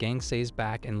stared at Gangsei's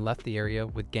back and left the area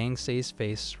with Gangsei's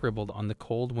face scribbled on the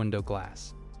cold window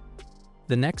glass.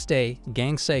 The next day,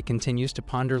 Gangsei continues to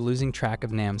ponder losing track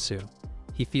of Namsu.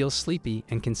 He feels sleepy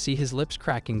and can see his lips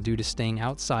cracking due to staying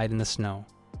outside in the snow.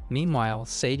 Meanwhile,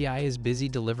 Sei is busy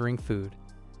delivering food.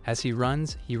 As he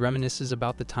runs, he reminisces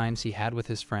about the times he had with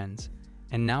his friends,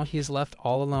 and now he is left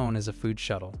all alone as a food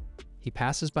shuttle. He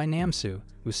passes by Namsu,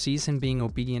 who sees him being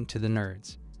obedient to the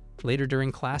nerds. Later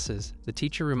during classes, the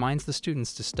teacher reminds the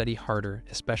students to study harder,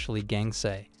 especially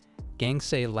Gangsei.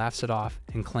 Gangsei laughs it off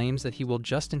and claims that he will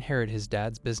just inherit his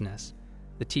dad's business.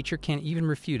 The teacher can't even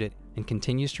refute it and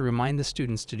continues to remind the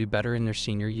students to do better in their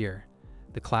senior year.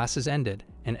 The classes ended,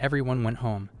 and everyone went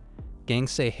home.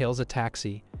 Gangsei hails a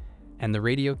taxi, and the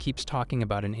radio keeps talking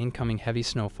about an incoming heavy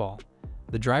snowfall.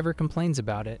 The driver complains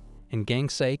about it, and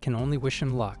Gangsei can only wish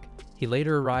him luck. He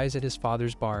later arrives at his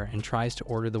father's bar and tries to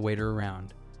order the waiter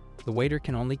around. The waiter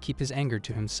can only keep his anger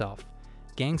to himself.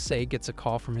 Gangsei gets a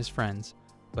call from his friends,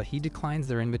 but he declines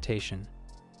their invitation.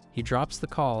 He drops the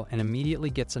call and immediately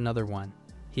gets another one.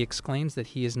 He exclaims that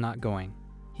he is not going.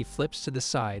 He flips to the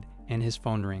side, and his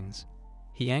phone rings.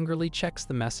 He angrily checks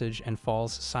the message and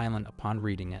falls silent upon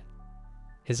reading it.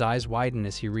 His eyes widen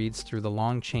as he reads through the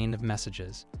long chain of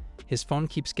messages. His phone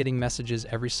keeps getting messages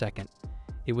every second.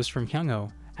 It was from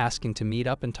Hyeongoh, asking to meet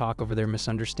up and talk over their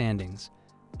misunderstandings.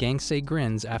 Gangsei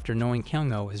grins after knowing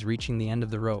Hyeongoh is reaching the end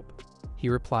of the rope. He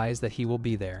replies that he will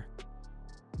be there.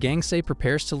 Gangsei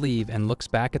prepares to leave and looks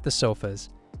back at the sofas.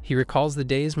 He recalls the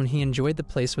days when he enjoyed the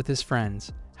place with his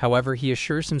friends. However, he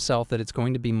assures himself that it's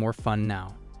going to be more fun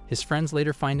now. His friends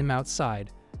later find him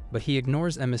outside, but he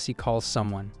ignores them as he calls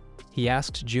someone. He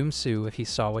asks Jung-soo if he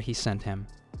saw what he sent him.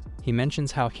 He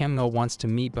mentions how Hyeongoh wants to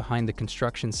meet behind the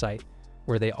construction site,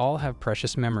 where they all have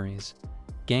precious memories.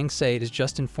 Gangsei is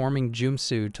just informing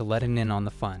Jung-soo to let him in on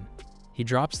the fun. He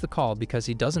drops the call because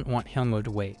he doesn't want Hyeongoh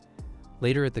to wait.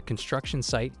 Later at the construction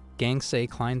site, Gangsei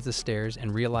climbs the stairs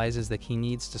and realizes that he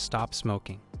needs to stop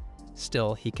smoking.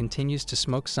 Still, he continues to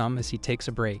smoke some as he takes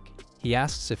a break. He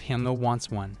asks if Hyeongoh wants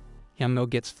one. Hyeongoh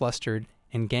gets flustered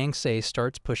and Gang-se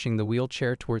starts pushing the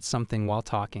wheelchair towards something while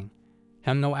talking.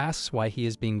 Hyeongoh asks why he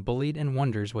is being bullied and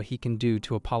wonders what he can do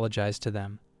to apologize to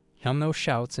them. Hyeongoh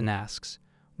shouts and asks,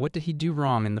 what did he do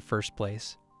wrong in the first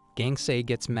place? Gang-se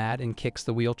gets mad and kicks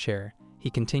the wheelchair.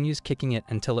 He continues kicking it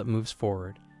until it moves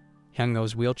forward.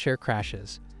 Hyeongoh's wheelchair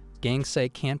crashes. Gang-se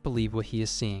can't believe what he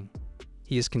is seeing.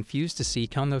 He is confused to see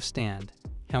Hyeongoh stand.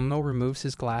 Hyeongoh removes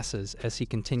his glasses as he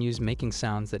continues making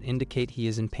sounds that indicate he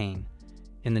is in pain.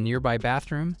 In the nearby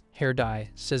bathroom, hair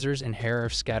dye, scissors, and hair are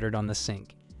scattered on the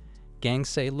sink.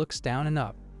 Gang-se looks down and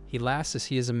up. He laughs as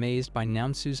he is amazed by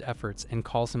Namsu's efforts and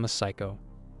calls him a psycho.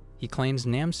 He claims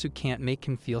Namsu can't make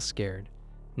him feel scared.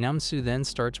 Namsu then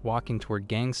starts walking toward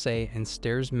Gang-se and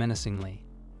stares menacingly.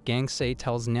 Gang-se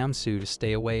tells Namsu to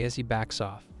stay away as he backs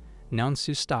off.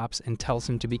 Namsu stops and tells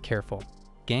him to be careful.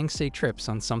 Gang-se trips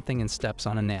on something and steps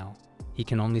on a nail. He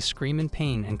can only scream in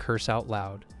pain and curse out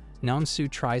loud. Namsu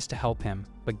tries to help him,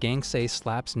 but Gang-se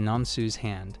slaps Namsu's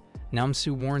hand.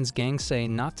 Namsu warns Gang-se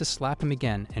not to slap him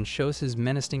again and shows his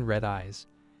menacing red eyes.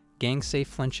 Gang-se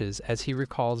flinches as he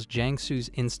recalls Jang-su's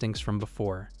instincts from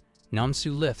before.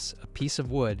 Namsu lifts a piece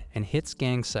of wood and hits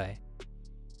Gang-se.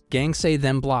 Gang-se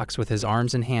then blocks with his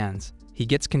arms and hands. He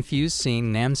gets confused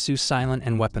seeing Namsu silent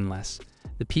and weaponless.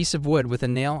 The piece of wood with a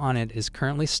nail on it is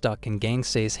currently stuck in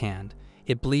Gang-se's hand.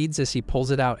 It bleeds as he pulls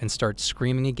it out and starts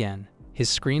screaming again. His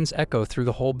screams echo through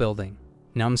the whole building.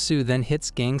 Namsu then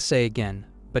hits Gang-se again,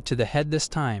 but to the head this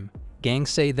time.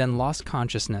 Gang-se then lost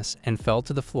consciousness and fell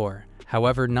to the floor.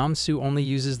 However, Namsu only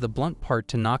uses the blunt part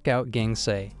to knock out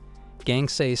Gang-se.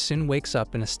 Gang-se soon wakes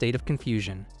up in a state of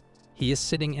confusion. He is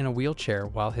sitting in a wheelchair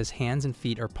while his hands and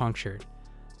feet are punctured.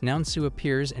 Namsu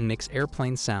appears and makes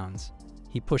airplane sounds.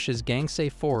 He pushes Gang-se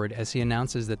forward as he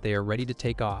announces that they are ready to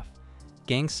take off.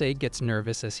 Gang-se gets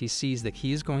nervous as he sees that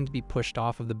he is going to be pushed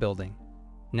off of the building.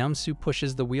 Namsu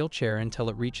pushes the wheelchair until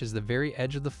it reaches the very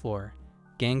edge of the floor.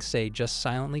 Gang-se just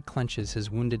silently clenches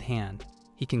his wounded hand.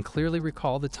 He can clearly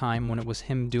recall the time when it was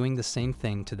him doing the same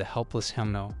thing to the helpless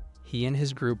Hyeongoh. He and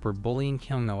his group were bullying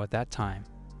Hyeongoh at that time.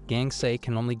 Gang-se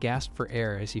can only gasp for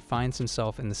air as he finds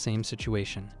himself in the same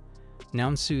situation.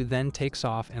 Namsu then takes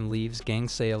off and leaves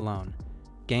Gang-se alone.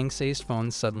 Gang-se's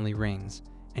phone suddenly rings,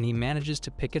 and he manages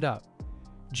to pick it up.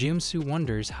 Jimsu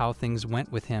wonders how things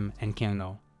went with him and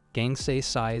Hyeongoh. Gang-se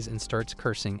sighs and starts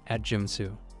cursing at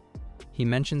Jimsu. He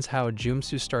mentions how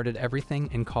Jimsu started everything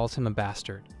and calls him a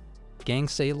bastard.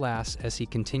 Gang-se laughs as he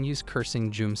continues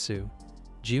cursing Jimsu.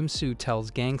 Jimsu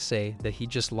tells Gang-se that he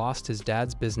just lost his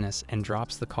dad's business and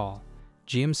drops the call.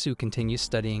 Jimsu continues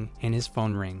studying and his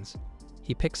phone rings.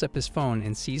 He picks up his phone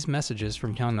and sees messages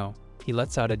from Hyeongoh. He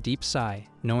lets out a deep sigh,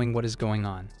 knowing what is going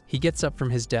on. He gets up from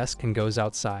his desk and goes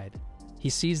outside. He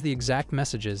sees the exact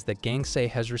messages that Gang-se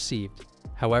has received.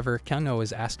 However, Hyeongoh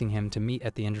is asking him to meet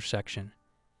at the intersection.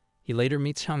 He later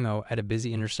meets Hyeongoh at a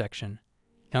busy intersection.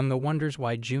 Hyeongoh wonders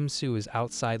why Jimsu is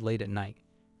outside late at night.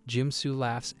 Jimsu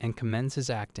laughs and commends his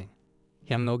acting.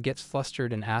 Hyeongoh gets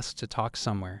flustered and asks to talk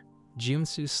somewhere.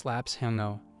 Jimsu slaps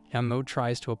Hyeongoh. Hyeongoh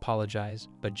tries to apologize,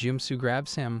 but Jimsu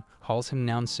grabs him, calls him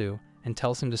Namsu, and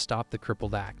tells him to stop the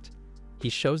crippled act. He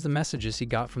shows the messages he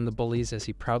got from the bullies as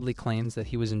he proudly claims that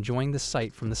he was enjoying the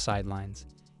sight from the sidelines.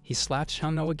 He slaps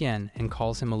Hyeongoh again and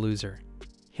calls him a loser.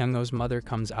 Hyeongoh's mother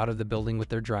comes out of the building with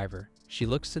their driver. She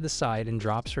looks to the side and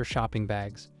drops her shopping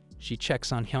bags. She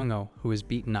checks on Hyeongoh, who is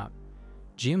beaten up.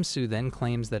 Jimsu then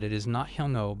claims that it is not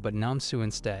Hyeongoh but Namsu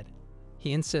instead.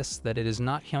 He insists that it is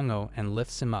not Hyeongoh and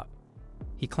lifts him up.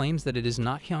 He claims that it is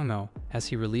not Hyeongoh as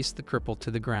he released the cripple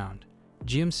to the ground.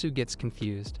 Jimsu gets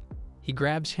confused. He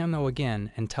grabs Hyeongoh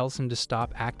again and tells him to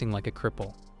stop acting like a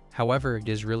cripple. However, it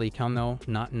is really Hyeongoh,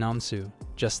 not Namsu.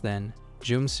 Just then,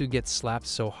 Jimsu gets slapped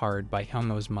so hard by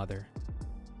Hyeongoh's mother.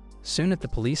 Soon at the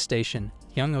police station,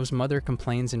 Hyeongoh's mother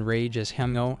complains in rage as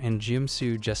Hyeongoh and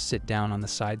Jimsu just sit down on the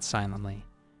side silently.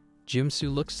 Jimsu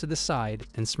looks to the side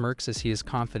and smirks as he is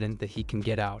confident that he can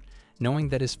get out, knowing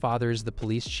that his father is the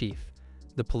police chief.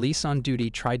 The police on duty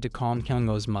tried to calm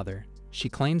Hyeongoh's mother. She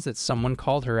claims that someone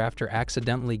called her after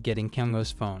accidentally getting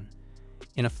Hyeongoh's phone.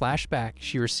 In a flashback,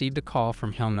 she received a call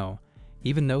from Hyeongoh.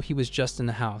 Even though he was just in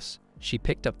the house, she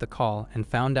picked up the call and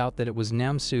found out that it was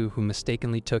Namsu who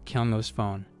mistakenly took Hyeongoh's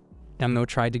phone. Hyeongoh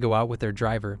tried to go out with their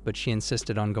driver, but she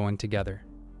insisted on going together.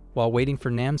 While waiting for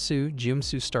Namsu,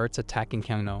 Jimsu starts attacking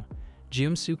Hyeongoh.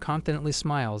 Jimsu confidently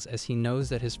smiles as he knows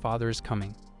that his father is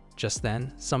coming. Just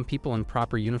then, some people in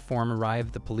proper uniform arrive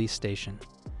at the police station.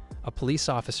 A police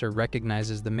officer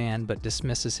recognizes the man but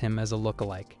dismisses him as a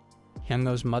look-alike.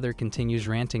 Hyeongoh's mother continues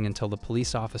ranting until the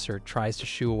police officer tries to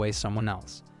shoo away someone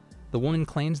else. The woman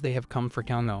claims they have come for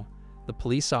Hyeongoh. The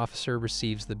police officer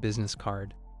receives the business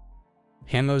card.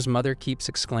 Hyeongoh's mother keeps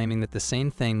exclaiming that the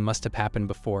same thing must have happened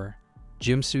before.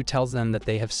 Jung-soo tells them that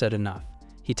they have said enough.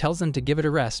 He tells them to give it a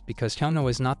rest because Hyeongoh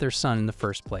is not their son in the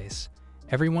first place.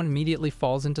 Everyone immediately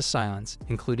falls into silence,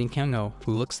 including Hyeongoh,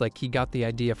 who looks like he got the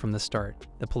idea from the start.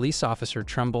 The police officer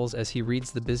trembles as he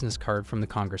reads the business card from the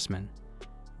congressman.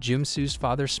 Jung-soo's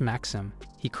father smacks him.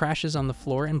 He crashes on the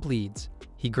floor and bleeds.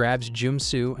 He grabs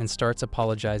Jung-soo and starts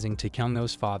apologizing to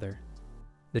Hyeongoh's father.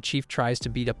 The chief tries to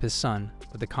beat up his son,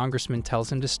 but the congressman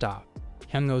tells him to stop.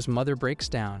 Hyeongoh's mother breaks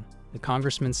down. The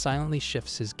congressman silently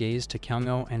shifts his gaze to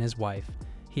Hyeongoh and his wife.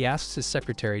 He asks his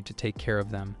secretary to take care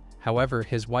of them. However,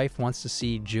 his wife wants to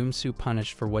see Jung-soo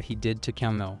punished for what he did to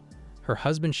Hyeongoh. Her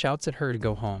husband shouts at her to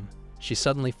go home. She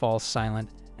suddenly falls silent,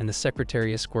 and the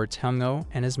secretary escorts Hyeongoh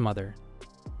and his mother.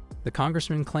 The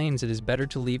congressman claims it is better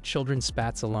to leave children's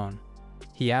spats alone.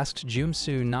 He asks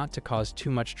Jung-soo not to cause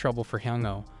too much trouble for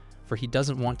Hyeongoh, for he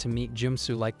doesn't want to meet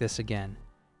Jung-soo like this again.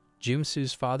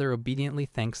 Jung-soo's father obediently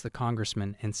thanks the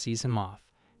congressman and sees him off.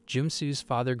 Jung-soo's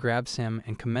father grabs him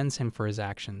and commends him for his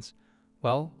actions.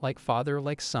 Well, like father,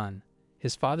 like son.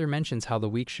 His father mentions how the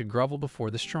weak should grovel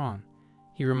before the strong.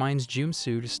 He reminds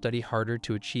Jung-soo to study harder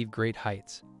to achieve great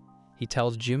heights. He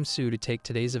tells Jung-soo to take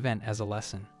today's event as a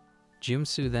lesson.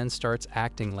 Jung-soo then starts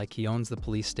acting like he owns the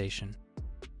police station.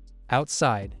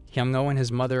 Outside, Hyeongoh and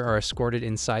his mother are escorted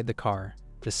inside the car.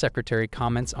 The secretary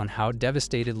comments on how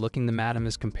devastated looking the madam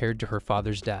is compared to her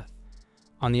father's death.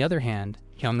 On the other hand,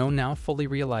 Hyeongoh now fully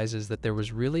realizes that there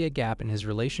was really a gap in his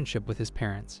relationship with his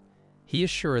parents. He is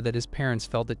sure that his parents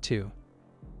felt it too.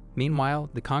 Meanwhile,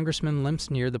 the congressman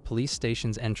limps near the police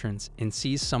station's entrance and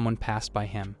sees someone pass by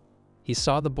him. He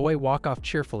saw the boy walk off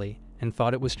cheerfully and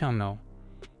thought it was Hyeongoh.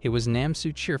 It was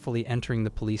Nam-soo cheerfully entering the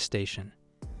police station.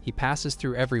 He passes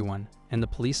through everyone, and the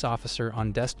police officer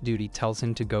on desk duty tells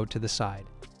him to go to the side.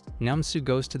 Nam-soo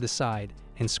goes to the side,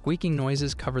 and squeaking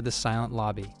noises cover the silent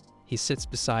lobby. He sits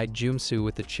beside Jung-soo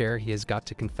with the chair he has got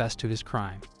to confess to his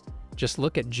crime. Just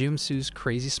look at Jung-soo's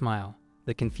crazy smile.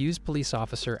 The confused police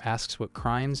officer asks what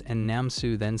crimes, and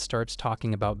Nam-soo then starts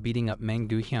talking about beating up Mang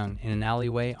Gu-hyung in an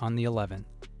alleyway on the 11th.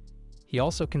 He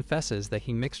also confesses that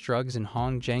he mixed drugs in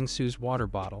Hong Jang-soo's water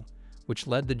bottle, which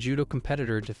led the judo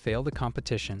competitor to fail the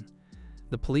competition.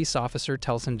 The police officer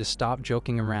tells him to stop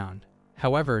joking around.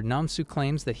 However, Nam-soo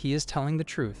claims that he is telling the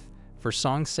truth. For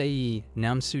Song Se-yi,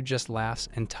 Nam-soo just laughs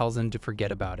and tells him to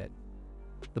forget about it.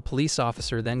 The police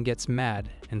officer then gets mad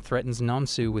and threatens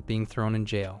Nam-soo with being thrown in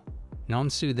jail.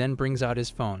 Nam-soo then brings out his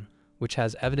phone, which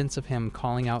has evidence of him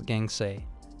calling out Gang Se.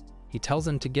 He tells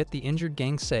him to get the injured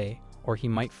Gang Se, or he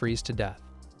might freeze to death.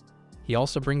 He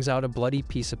also brings out a bloody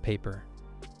piece of paper.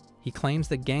 He claims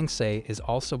that Gang Se is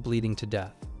also bleeding to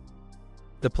death.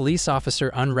 The police officer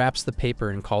unwraps the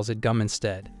paper and calls it gum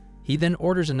instead. He then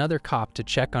orders another cop to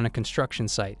check on a construction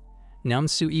site.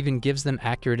 Nam-soo even gives them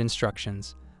accurate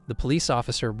instructions. The police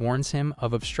officer warns him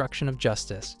of obstruction of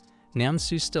justice.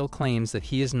 Nam-soo still claims that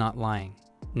he is not lying.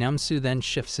 Nam-soo then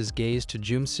shifts his gaze to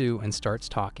Jung-soo and starts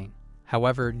talking.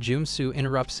 However, Jung-soo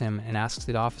interrupts him and asks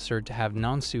the officer to have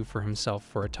Nam-soo for himself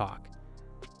for a talk.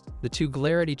 The two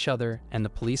glare at each other, and the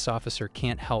police officer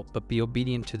can't help but be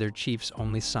obedient to their chief's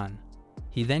only son.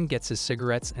 He then gets his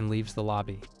cigarettes and leaves the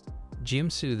lobby.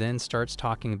 Jung-soo then starts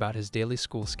talking about his daily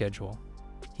school schedule.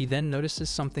 He then notices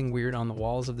something weird on the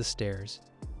walls of the stairs.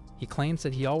 He claims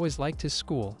that he always liked his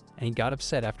school, and he got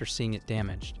upset after seeing it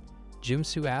damaged.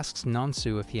 Jung-soo asks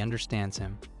Nam-soo if he understands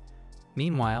him.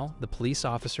 Meanwhile, the police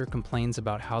officer complains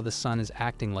about how the son is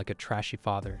acting like a trashy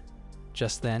father.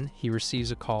 Just then, he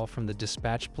receives a call from the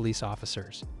dispatch police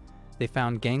officers. They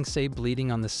found Gang Se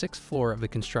bleeding on the 6th floor of the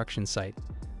construction site.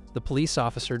 The police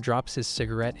officer drops his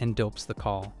cigarette and dopes the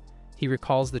call. He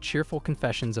recalls the cheerful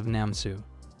confessions of Nam-soo.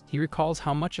 He recalls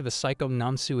how much of a psycho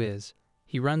Nam-soo is.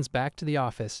 He runs back to the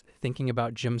office, thinking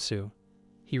about Jung-soo.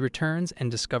 He returns and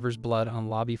discovers blood on the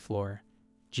lobby floor.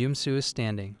 Jung-soo is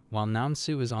standing, while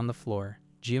Nam-soo is on the floor.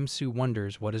 Jung-soo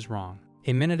wonders what is wrong.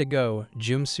 A minute ago,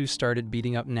 Jung-soo started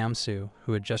beating up Nam-soo,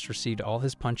 who had just received all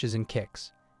his punches and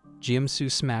kicks. Jung-soo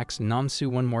smacks Nam-soo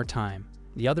one more time.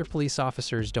 The other police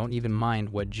officers don't even mind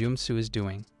what Jung-soo is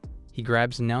doing. He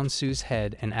grabs Nam-soo's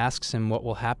head and asks him what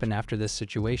will happen after this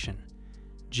situation.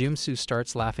 Jung-soo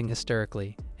starts laughing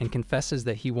hysterically and confesses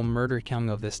that he will murder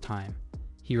Hyeongoh this time.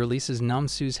 He releases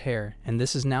Nam-soo's hair, and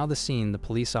this is now the scene the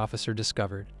police officer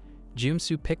discovered.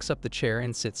 Jung-soo picks up the chair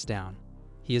and sits down.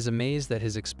 He is amazed that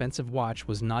his expensive watch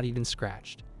was not even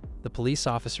scratched. The police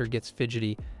officer gets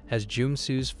fidgety as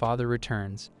Jung-soo's father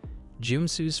returns.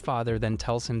 Jung-soo's father then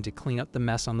tells him to clean up the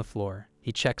mess on the floor.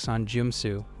 He checks on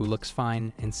Jung-soo, who looks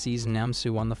fine, and sees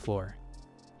Nam-soo on the floor.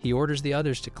 He orders the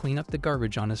others to clean up the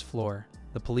garbage on his floor.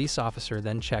 The police officer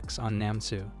then checks on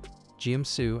Nam-soo.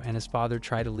 Jeum-soo and his father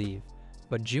try to leave,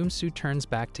 but Jeum-soo turns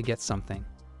back to get something.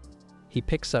 He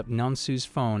picks up Nam-soo's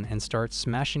phone and starts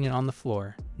smashing it on the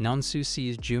floor. Nam-soo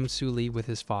sees Jeum-soo leave with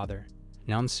his father.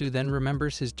 Nam-soo then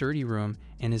remembers his dirty room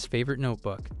and his favorite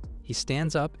notebook. He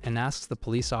stands up and asks the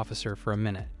police officer for a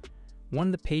minute. One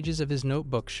of the pages of his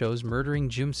notebook shows murdering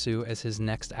Jeum-soo as his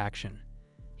next action.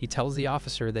 He tells the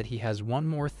officer that he has one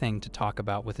more thing to talk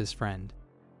about with his friend.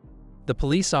 The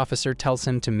police officer tells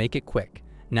him to make it quick.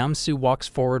 Nam-soo walks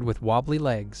forward with wobbly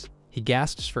legs. He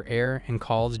gasps for air and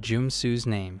calls Jeum-soo's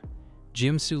name.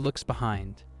 Jeum-soo looks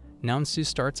behind. Nam-soo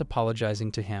starts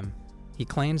apologizing to him. He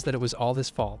claims that it was all his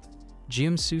fault.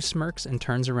 Jeum-soo smirks and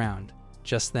turns around.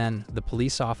 Just then, the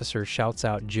police officer shouts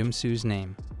out Jeum-soo's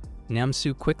name.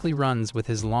 Nam-soo quickly runs with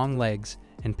his long legs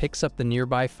and picks up the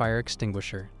nearby fire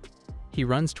extinguisher. He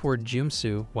runs toward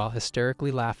Jeum-soo while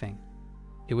hysterically laughing.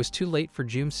 It was too late for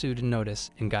Jeum-soo to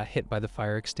notice and got hit by the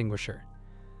fire extinguisher.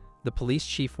 The police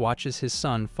chief watches his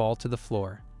son fall to the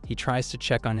floor. He tries to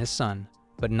check on his son,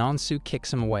 but Nam-soo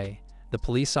kicks him away. The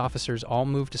police officers all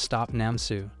move to stop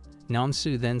Nam-soo.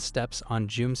 Nam-soo then steps on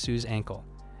Jeum-soo's ankle.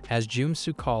 As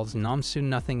Jeum-soo calls Nam-soo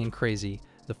nothing and crazy,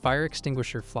 the fire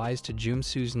extinguisher flies to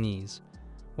Jeum-soo's knees.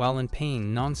 While in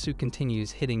pain, Nam-soo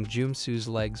continues hitting Jeum-soo's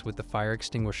legs with the fire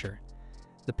extinguisher.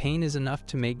 The pain is enough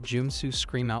to make Jeum-soo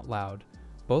scream out loud.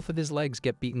 Both of his legs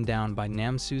get beaten down by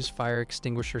Nam-soo's fire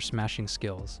extinguisher smashing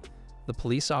skills. The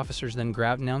police officers then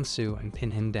grab Nam-soo and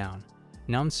pin him down.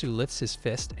 Nam-soo lifts his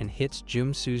fist and hits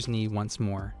Jeum-soo's knee once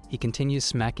more. He continues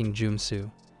smacking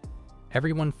Jeum-soo.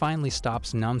 Everyone finally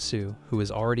stops Nam-soo, who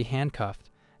is already handcuffed.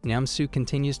 Nam-soo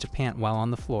continues to pant while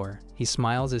on the floor. He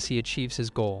smiles as he achieves his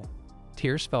goal.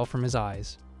 Tears fell from his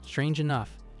eyes. Strange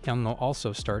enough, Hyeongoh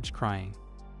also starts crying.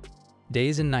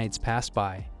 Days and nights pass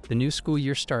by. The new school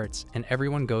year starts, and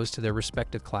everyone goes to their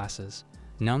respective classes.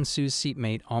 Nam-soo's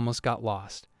seatmate almost got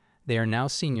lost. They are now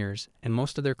seniors, and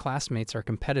most of their classmates are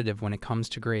competitive when it comes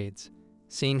to grades.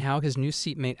 Seeing how his new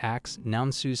seatmate acts,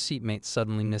 Nam-soo's seatmate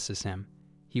suddenly misses him.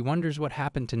 He wonders what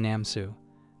happened to Nam-soo.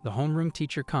 The homeroom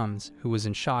teacher comes, who was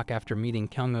in shock after meeting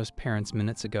Hyeongoh's parents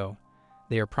minutes ago.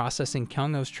 They are processing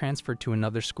Hyeongoh's transfer to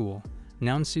another school.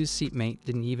 Nam-soo's seatmate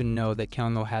didn't even know that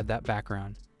Hyeongoh had that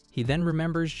background. He then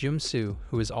remembers Jeum-soo,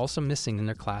 who is also missing in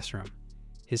their classroom.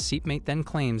 His seatmate then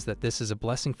claims that this is a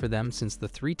blessing for them since the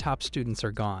 3 top students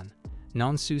are gone.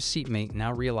 Nam-soo's seatmate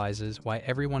now realizes why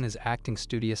everyone is acting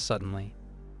studious suddenly.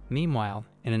 Meanwhile,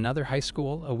 in another high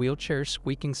school, a wheelchair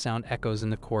squeaking sound echoes in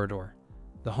the corridor.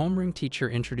 The homeroom teacher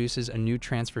introduces a new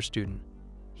transfer student.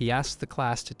 He asks the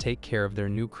class to take care of their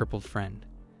new crippled friend.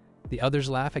 The others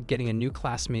laugh at getting a new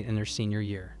classmate in their senior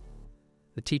year.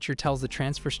 The teacher tells the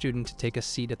transfer student to take a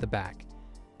seat at the back.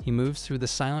 He moves through the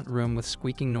silent room with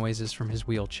squeaking noises from his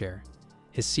wheelchair.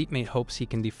 His seatmate hopes he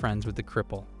can be friends with the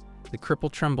cripple. The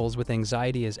cripple trembles with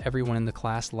anxiety as everyone in the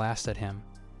class laughs at him.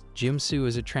 Jeum-soo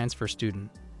is a transfer student.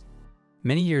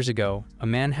 Many years ago, a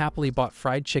man happily bought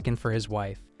fried chicken for his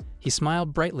wife. He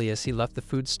smiled brightly as he left the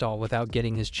food stall without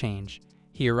getting his change.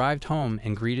 He arrived home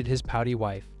and greeted his pouty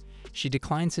wife. She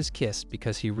declines his kiss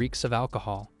because he reeks of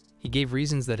alcohol. He gave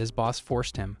reasons that his boss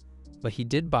forced him, but he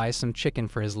did buy some chicken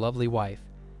for his lovely wife.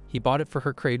 He bought it for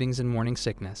her cravings and morning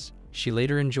sickness. She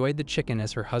later enjoyed the chicken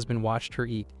as her husband watched her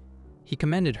eat. He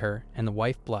commended her, and the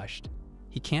wife blushed.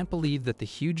 He can't believe that the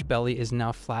huge belly is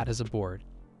now flat as a board.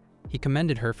 He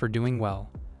commended her for doing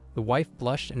well. The wife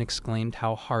blushed and exclaimed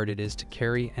how hard it is to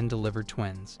carry and deliver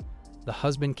twins. The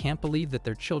husband can't believe that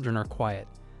their children are quiet.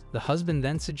 The husband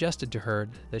then suggested to her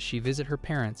that she visit her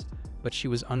parents, but she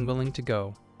was unwilling to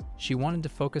go. She wanted to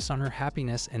focus on her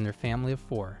happiness and their family of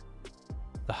 4.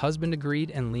 The husband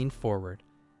agreed and leaned forward.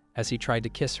 As he tried to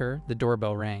kiss her, the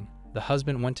doorbell rang. The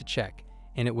husband went to check,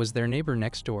 and it was their neighbor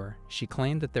next door. She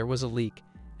claimed that there was a leak,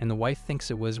 and the wife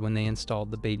thinks it was when they installed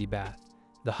the baby bath.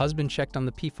 The husband checked on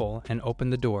the peephole and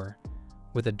opened the door.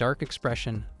 With a dark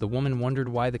expression, the woman wondered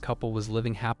why the couple was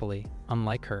living happily,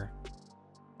 unlike her.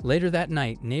 Later that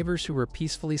night, neighbors who were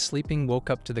peacefully sleeping woke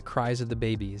up to the cries of the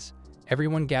babies.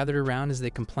 Everyone gathered around as they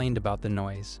complained about the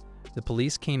noise. The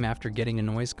police came after getting a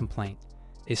noise complaint.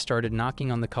 They started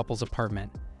knocking on the couple's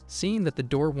apartment. Seeing that the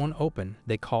door won't open,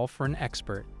 they call for an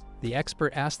expert. The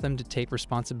expert asked them to take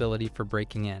responsibility for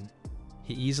breaking in.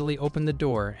 He easily opened the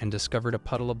door and discovered a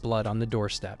puddle of blood on the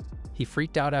doorstep. He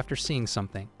freaked out after seeing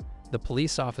something. The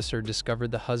police officer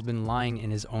discovered the husband lying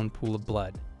in his own pool of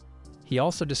blood. He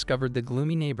also discovered the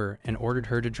gloomy neighbor and ordered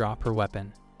her to drop her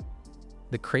weapon.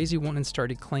 The crazy woman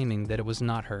started claiming that it was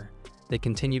not her. They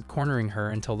continued cornering her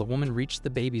until the woman reached the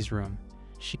baby's room.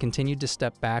 She continued to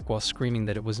step back while screaming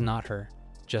that it was not her.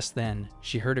 Just then,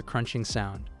 she heard a crunching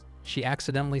sound. She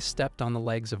accidentally stepped on the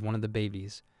legs of one of the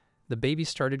babies. The baby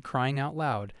started crying out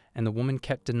loud, and the woman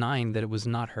kept denying that it was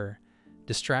not her.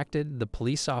 Distracted, the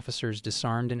police officers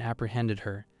disarmed and apprehended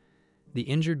her. The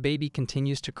injured baby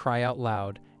continues to cry out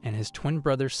loud, and his twin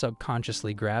brother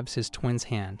subconsciously grabs his twin's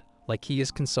hand, like he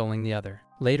is consoling the other.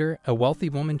 Later, a wealthy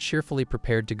woman cheerfully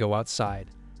prepared to go outside.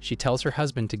 She tells her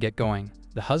husband to get going.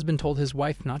 The husband told his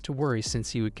wife not to worry since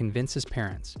he would convince his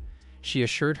parents. She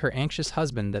assured her anxious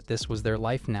husband that this was their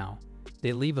life now.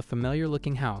 They leave a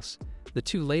familiar-looking house. The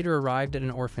two later arrived at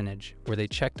an orphanage, where they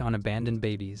checked on abandoned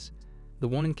babies. The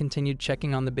woman continued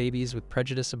checking on the babies with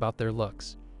prejudice about their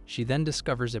looks. She then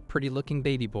discovers a pretty-looking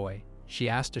baby boy. She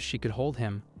asked if she could hold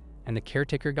him, and the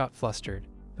caretaker got flustered.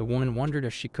 The woman wondered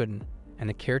if she couldn't, and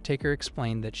the caretaker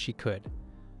explained that she could.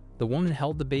 The woman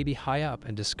held the baby high up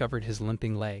and discovered his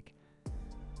limping leg.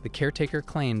 The caretaker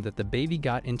claimed that the baby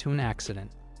got into an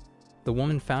accident. The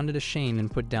woman found it a shame and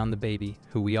put down the baby,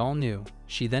 who we all knew.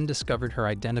 She then discovered her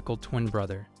identical twin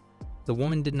brother. The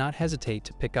woman did not hesitate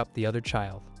to pick up the other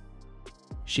child.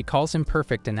 She calls him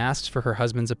perfect and asks for her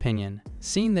husband's opinion.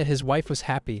 Seeing that his wife was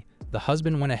happy, the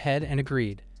husband went ahead and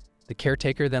agreed. The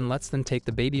caretaker then lets them take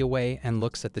the baby away and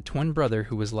looks at the twin brother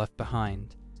who was left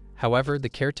behind. However, the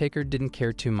caretaker didn't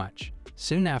care too much.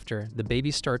 Soon after, the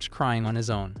baby starts crying on his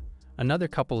own. Another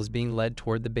couple is being led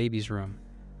toward the baby's room.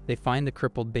 They find the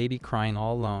crippled baby crying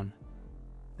all alone.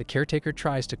 The caretaker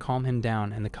tries to calm him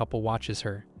down and the couple watches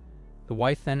her. The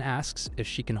wife then asks if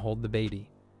she can hold the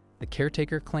baby. The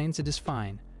caretaker claims it is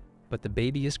fine, but the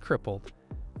baby is crippled.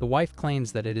 The wife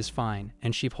claims that it is fine,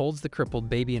 and she holds the crippled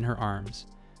baby in her arms.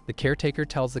 The caretaker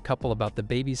tells the couple about the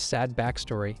baby's sad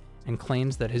backstory and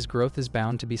claims that his growth is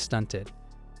bound to be stunted.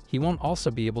 He won't also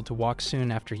be able to walk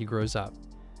soon after he grows up.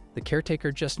 The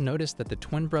caretaker just noticed that the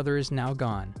twin brother is now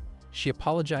gone. She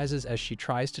apologizes as she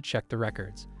tries to check the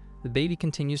records. The baby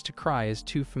continues to cry as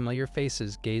two familiar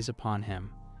faces gaze upon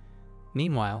him.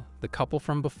 Meanwhile, the couple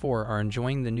from before are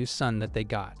enjoying the new son that they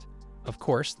got. Of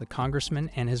course, the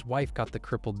congressman and his wife got the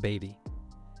crippled baby.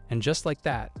 And just like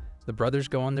that, the brothers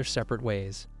go on their separate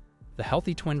ways. The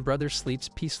healthy twin brother sleeps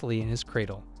peacefully in his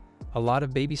cradle. A lot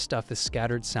of baby stuff is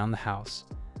scattered around the house.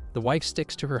 The wife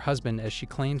sticks to her husband as she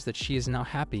claims that she is now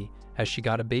happy as she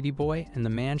got a baby boy and the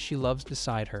man she loves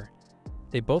beside her.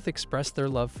 They both express their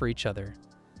love for each other.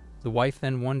 The wife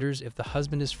then wonders if the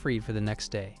husband is free for the next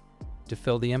day. To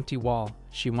fill the empty wall,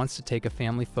 she wants to take a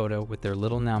family photo with their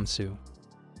little Namsu.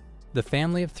 The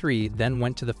family of three then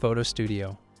went to the photo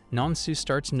studio. Namsu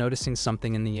starts noticing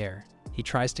something in the air. He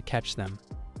tries to catch them,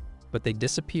 but they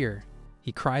disappear.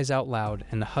 He cries out loud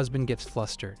and the husband gets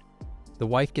flustered. The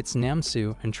wife gets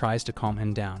Namsu and tries to calm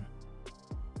him down.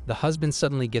 The husband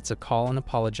suddenly gets a call and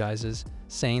apologizes,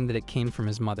 saying that it came from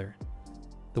his mother.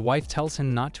 The wife tells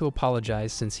him not to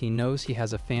apologize since he knows he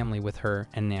has a family with her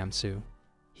and Namsu.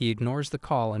 He ignores the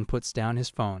call and puts down his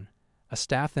phone. A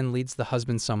staff then leads the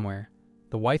husband somewhere.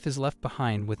 The wife is left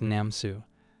behind with Namsu.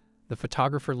 The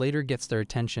photographer later gets their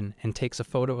attention and takes a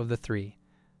photo of the three.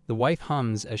 The wife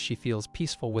hums as she feels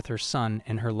peaceful with her son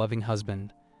and her loving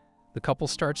husband. The couple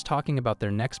starts talking about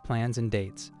their next plans and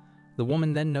dates. The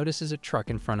woman then notices a truck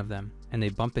in front of them, and they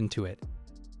bump into it.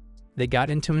 They got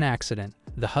into an accident.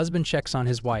 The husband checks on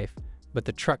his wife, but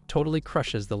the truck totally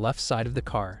crushes the left side of the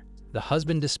car. The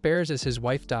husband despairs as his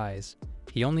wife dies.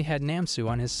 He only had Namsu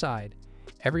on his side.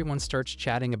 Everyone starts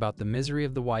chatting about the misery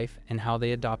of the wife and how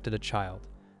they adopted a child.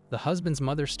 The husband's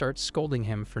mother starts scolding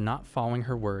him for not following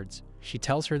her words. She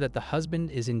tells her that the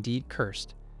husband is indeed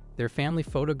cursed. Their family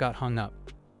photo got hung up,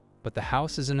 but the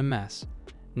house is in a mess.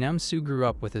 Namsu grew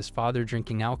up with his father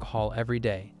drinking alcohol every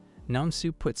day.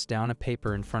 Namsu puts down a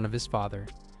paper in front of his father.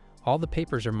 All the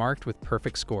papers are marked with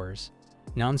perfect scores.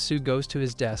 Namsu goes to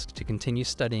his desk to continue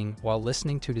studying while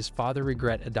listening to his father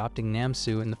regret adopting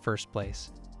Namsu in the first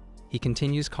place. He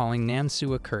continues calling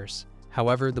Namsu a curse.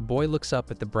 However, the boy looks up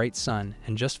at the bright sun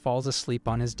and just falls asleep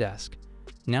on his desk.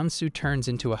 Namsu turns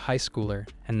into a high schooler,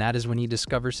 and that is when he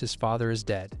discovers his father is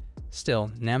dead.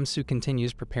 Still, Namsu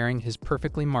continues preparing his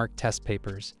perfectly marked test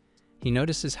papers. He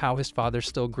notices how his father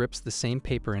still grips the same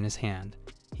paper in his hand.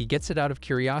 He gets it out of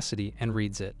curiosity and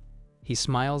reads it. He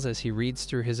smiles as he reads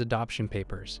through his adoption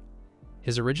papers.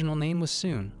 His original name was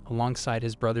Soon, alongside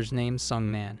his brother's name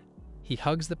Sungman. He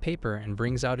hugs the paper and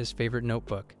brings out his favorite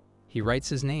notebook. He writes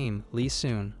his name, Lee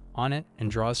Soon, on it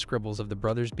and draws scribbles of the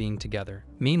brothers being together.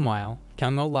 Meanwhile,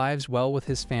 Hyeongoh lives well with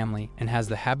his family and has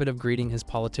the habit of greeting his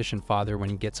politician father when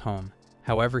he gets home.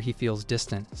 However, he feels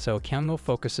distant, so Hyeongoh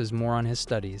focuses more on his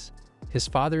studies. His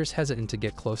father is hesitant to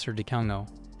get closer to Hyeongoh.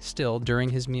 Still, during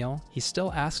his meal, he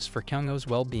still asks for Hyeongoh's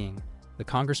well-being. The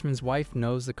congressman's wife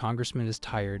knows the congressman is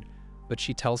tired, but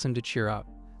she tells him to cheer up.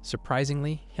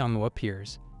 Surprisingly, Hyeongoh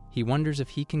appears. He wonders if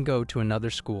he can go to another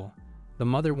school. The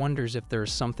mother wonders if there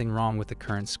is something wrong with the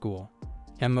current school.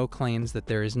 Hyeongoh claims that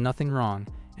there is nothing wrong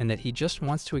and that he just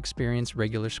wants to experience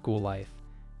regular school life.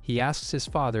 He asks his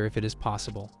father if it is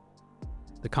possible.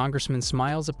 The congressman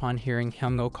smiles upon hearing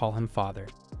Hyeongoh call him father.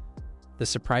 The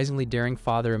surprisingly daring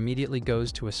father immediately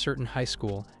goes to a certain high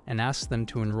school and asks them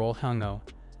to enroll Hyeongoh.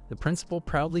 The principal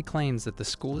proudly claims that the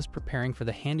school is preparing for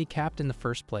the handicapped in the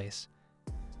first place.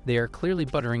 They are clearly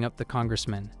buttering up the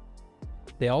congressman.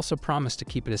 They also promise to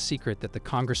keep it a secret that the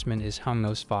congressman is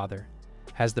Hyeongoh's father.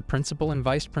 As the principal and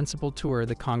vice principal tour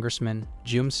the congressman,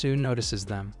 Jeum-soo notices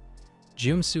them.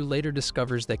 Jeum-soo later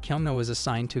discovers that Hyeongoh is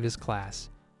assigned to his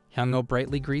class. Hyeongoh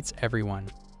brightly greets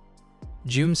everyone.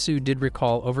 Jeum-soo did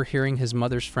recall overhearing his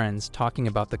mother's friends talking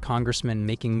about the congressman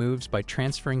making moves by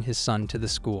transferring his son to the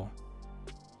school.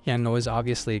 Hyeongoh is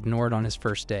obviously ignored on his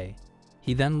first day.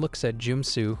 He then looks at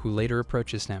Jeum-soo, who later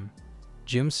approaches him.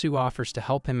 Jeum-soo offers to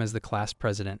help him as the class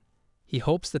president. He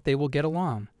hopes that they will get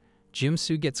along.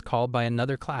 Jeum-soo gets called by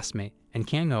another classmate, and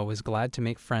Hyeongoh is glad to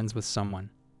make friends with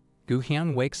someone.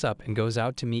 Gu-hyung wakes up and goes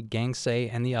out to meet Gang-se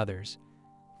and the others.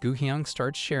 Gu-hyung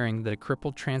starts sharing that a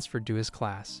crippled transferred to his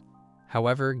class.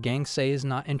 However, Gang-se is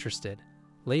not interested.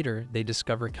 Later, they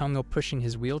discover Hyeongoh pushing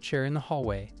his wheelchair in the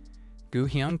hallway.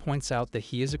 Gu-hyung points out that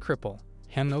he is a cripple.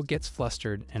 Hyeongoh gets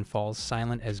flustered and falls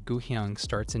silent as Gu-hyung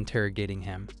starts interrogating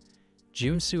him.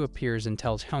 Jeum-soo appears and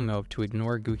tells Hyeongoh to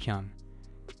ignore Gu-hyung.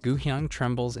 Gu-hyung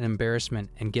trembles in embarrassment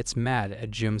and gets mad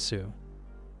at Jeum-soo.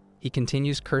 He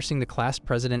continues cursing the class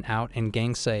president out, and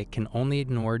Gang-se can only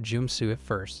ignore Jeum-soo at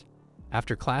first.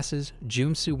 After classes,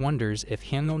 Jeum-soo wonders if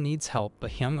Hyeongoh needs help,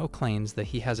 but Hyeongoh claims that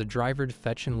he has a driver to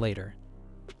fetch him later.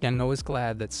 Hyeongoh is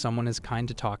glad that someone is kind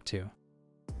to talk to.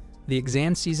 The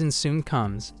exam season soon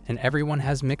comes, and everyone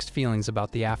has mixed feelings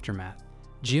about the aftermath.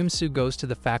 Jeum-soo goes to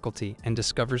the faculty and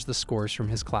discovers the scores from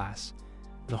his class.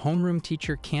 The homeroom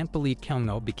teacher can't believe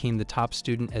Hyeongoh became the top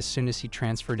student as soon as he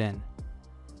transferred in.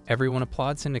 Everyone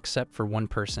applauds him except for one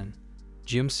person.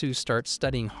 Jeum-soo starts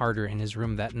studying harder in his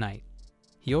room that night.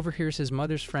 He overhears his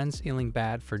mother's friends feeling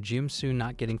bad for Jeum-soo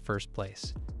not getting first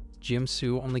place.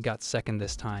 Jeum-soo only got second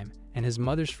this time, and his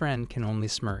mother's friend can only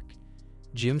smirk.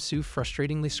 Jeum-soo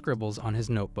frustratingly scribbles on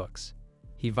his notebooks.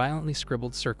 He violently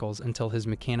scribbled circles until his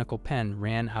mechanical pen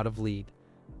ran out of lead.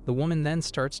 The woman then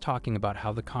starts talking about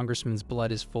how the congressman's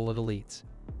blood is full of elites.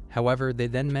 However, they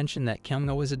then mention that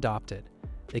Hyeongoh is adopted.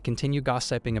 They continue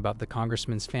gossiping about the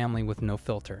congressman's family with no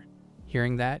filter.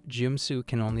 Hearing that, Jeum-soo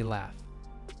can only laugh.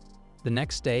 The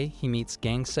next day, he meets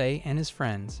Gang-se and his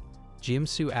friends.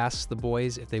 Jeum-soo asks the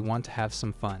boys if they want to have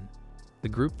some fun. The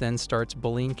group then starts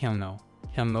bullying Hyeongoh.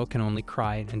 Hyeongoh can only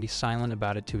cry and be silent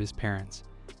about it to his parents.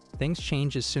 Things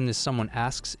change as soon as someone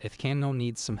asks if Hyeongoh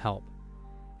needs some help.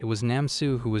 It was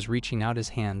Nam-soo who was reaching out his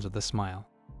hands with a smile.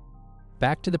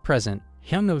 Back to the present,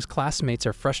 Hyeongoh's classmates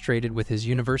are frustrated with his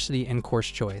university and course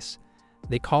choice.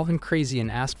 They call him crazy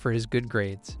and ask for his good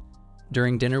grades.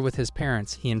 During dinner with his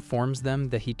parents, he informs them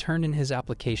that he turned in his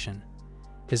application.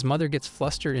 His mother gets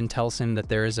flustered and tells him that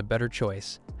there is a better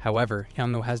choice. However,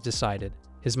 Hyeongoh has decided.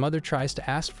 His mother tries to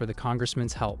ask for the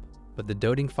congressman's help, but the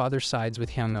doting father sides with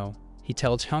Hyeongoh. He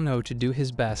tells Hyeongoh to do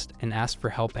his best and ask for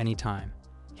help anytime.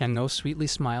 Hyeongoh sweetly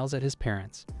smiles at his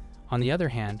parents. On the other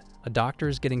hand, a doctor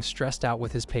is getting stressed out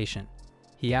with his patient.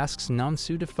 He asks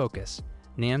Nam-soo to focus.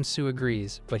 Nam-soo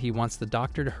agrees, but he wants the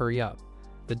doctor to hurry up.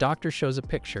 The doctor shows a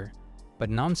picture,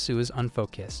 but Nam-soo is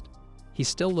unfocused. He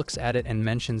still looks at it and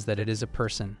mentions that it is a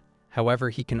person. However,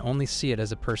 he can only see it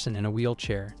as a person in a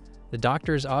wheelchair. The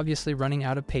doctor is obviously running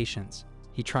out of patience.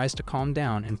 He tries to calm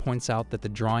down and points out that the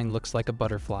drawing looks like a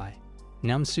butterfly.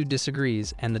 Nam-soo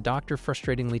disagrees, and the doctor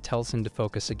frustratingly tells him to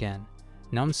focus again.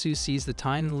 Nam-soo sees the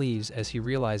time and leaves as he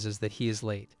realizes that he is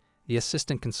late. The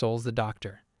assistant consoles the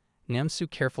doctor. Nam-soo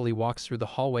carefully walks through the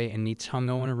hallway and meets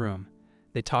Hyeongoh in a room.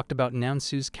 They talked about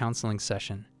Nam-soo's counseling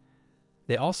session.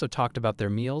 They also talked about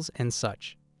their meals and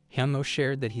such. Hyeongoh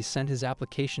shared that he sent his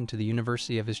application to the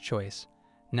university of his choice.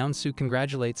 Nam-soo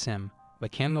congratulates him,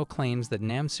 but Hyeongoh claims that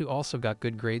Nam-soo also got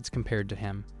good grades compared to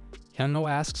him. Hyeongoh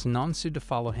asks Nam-soo to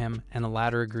follow him, and the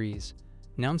latter agrees.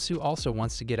 Nam-soo also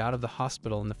wants to get out of the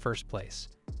hospital in the first place.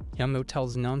 Hyeongoh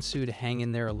tells Nam-soo to hang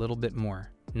in there a little bit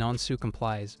more. Nam-soo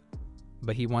complies,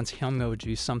 but he wants Hyeongoh to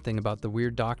do something about the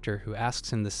weird doctor who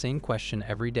asks him the same question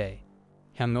every day.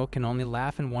 Hyeongoh can only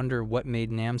laugh and wonder what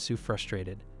made Nam-soo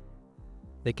frustrated.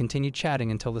 They continue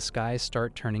chatting until the skies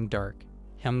start turning dark.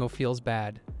 Hyeongoh feels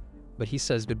bad, but he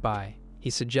says goodbye. He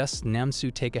suggests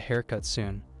Nam-soo take a haircut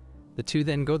soon. The two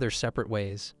then go their separate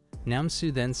ways.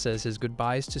 Nam-soo then says his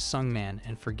goodbyes to Sungman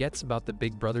and forgets about the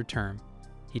big brother term.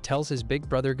 He tells his big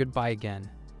brother goodbye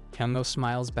again. Hyeongoh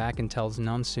smiles back and tells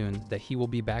Nam-soo that he will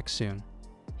be back soon.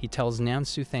 He tells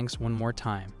Namsu thanks one more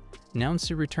time.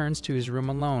 Namsu returns to his room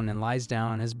alone and lies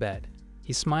down on his bed.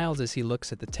 He smiles as he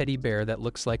looks at the teddy bear that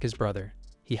looks like his brother.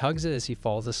 He hugs it as he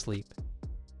falls asleep.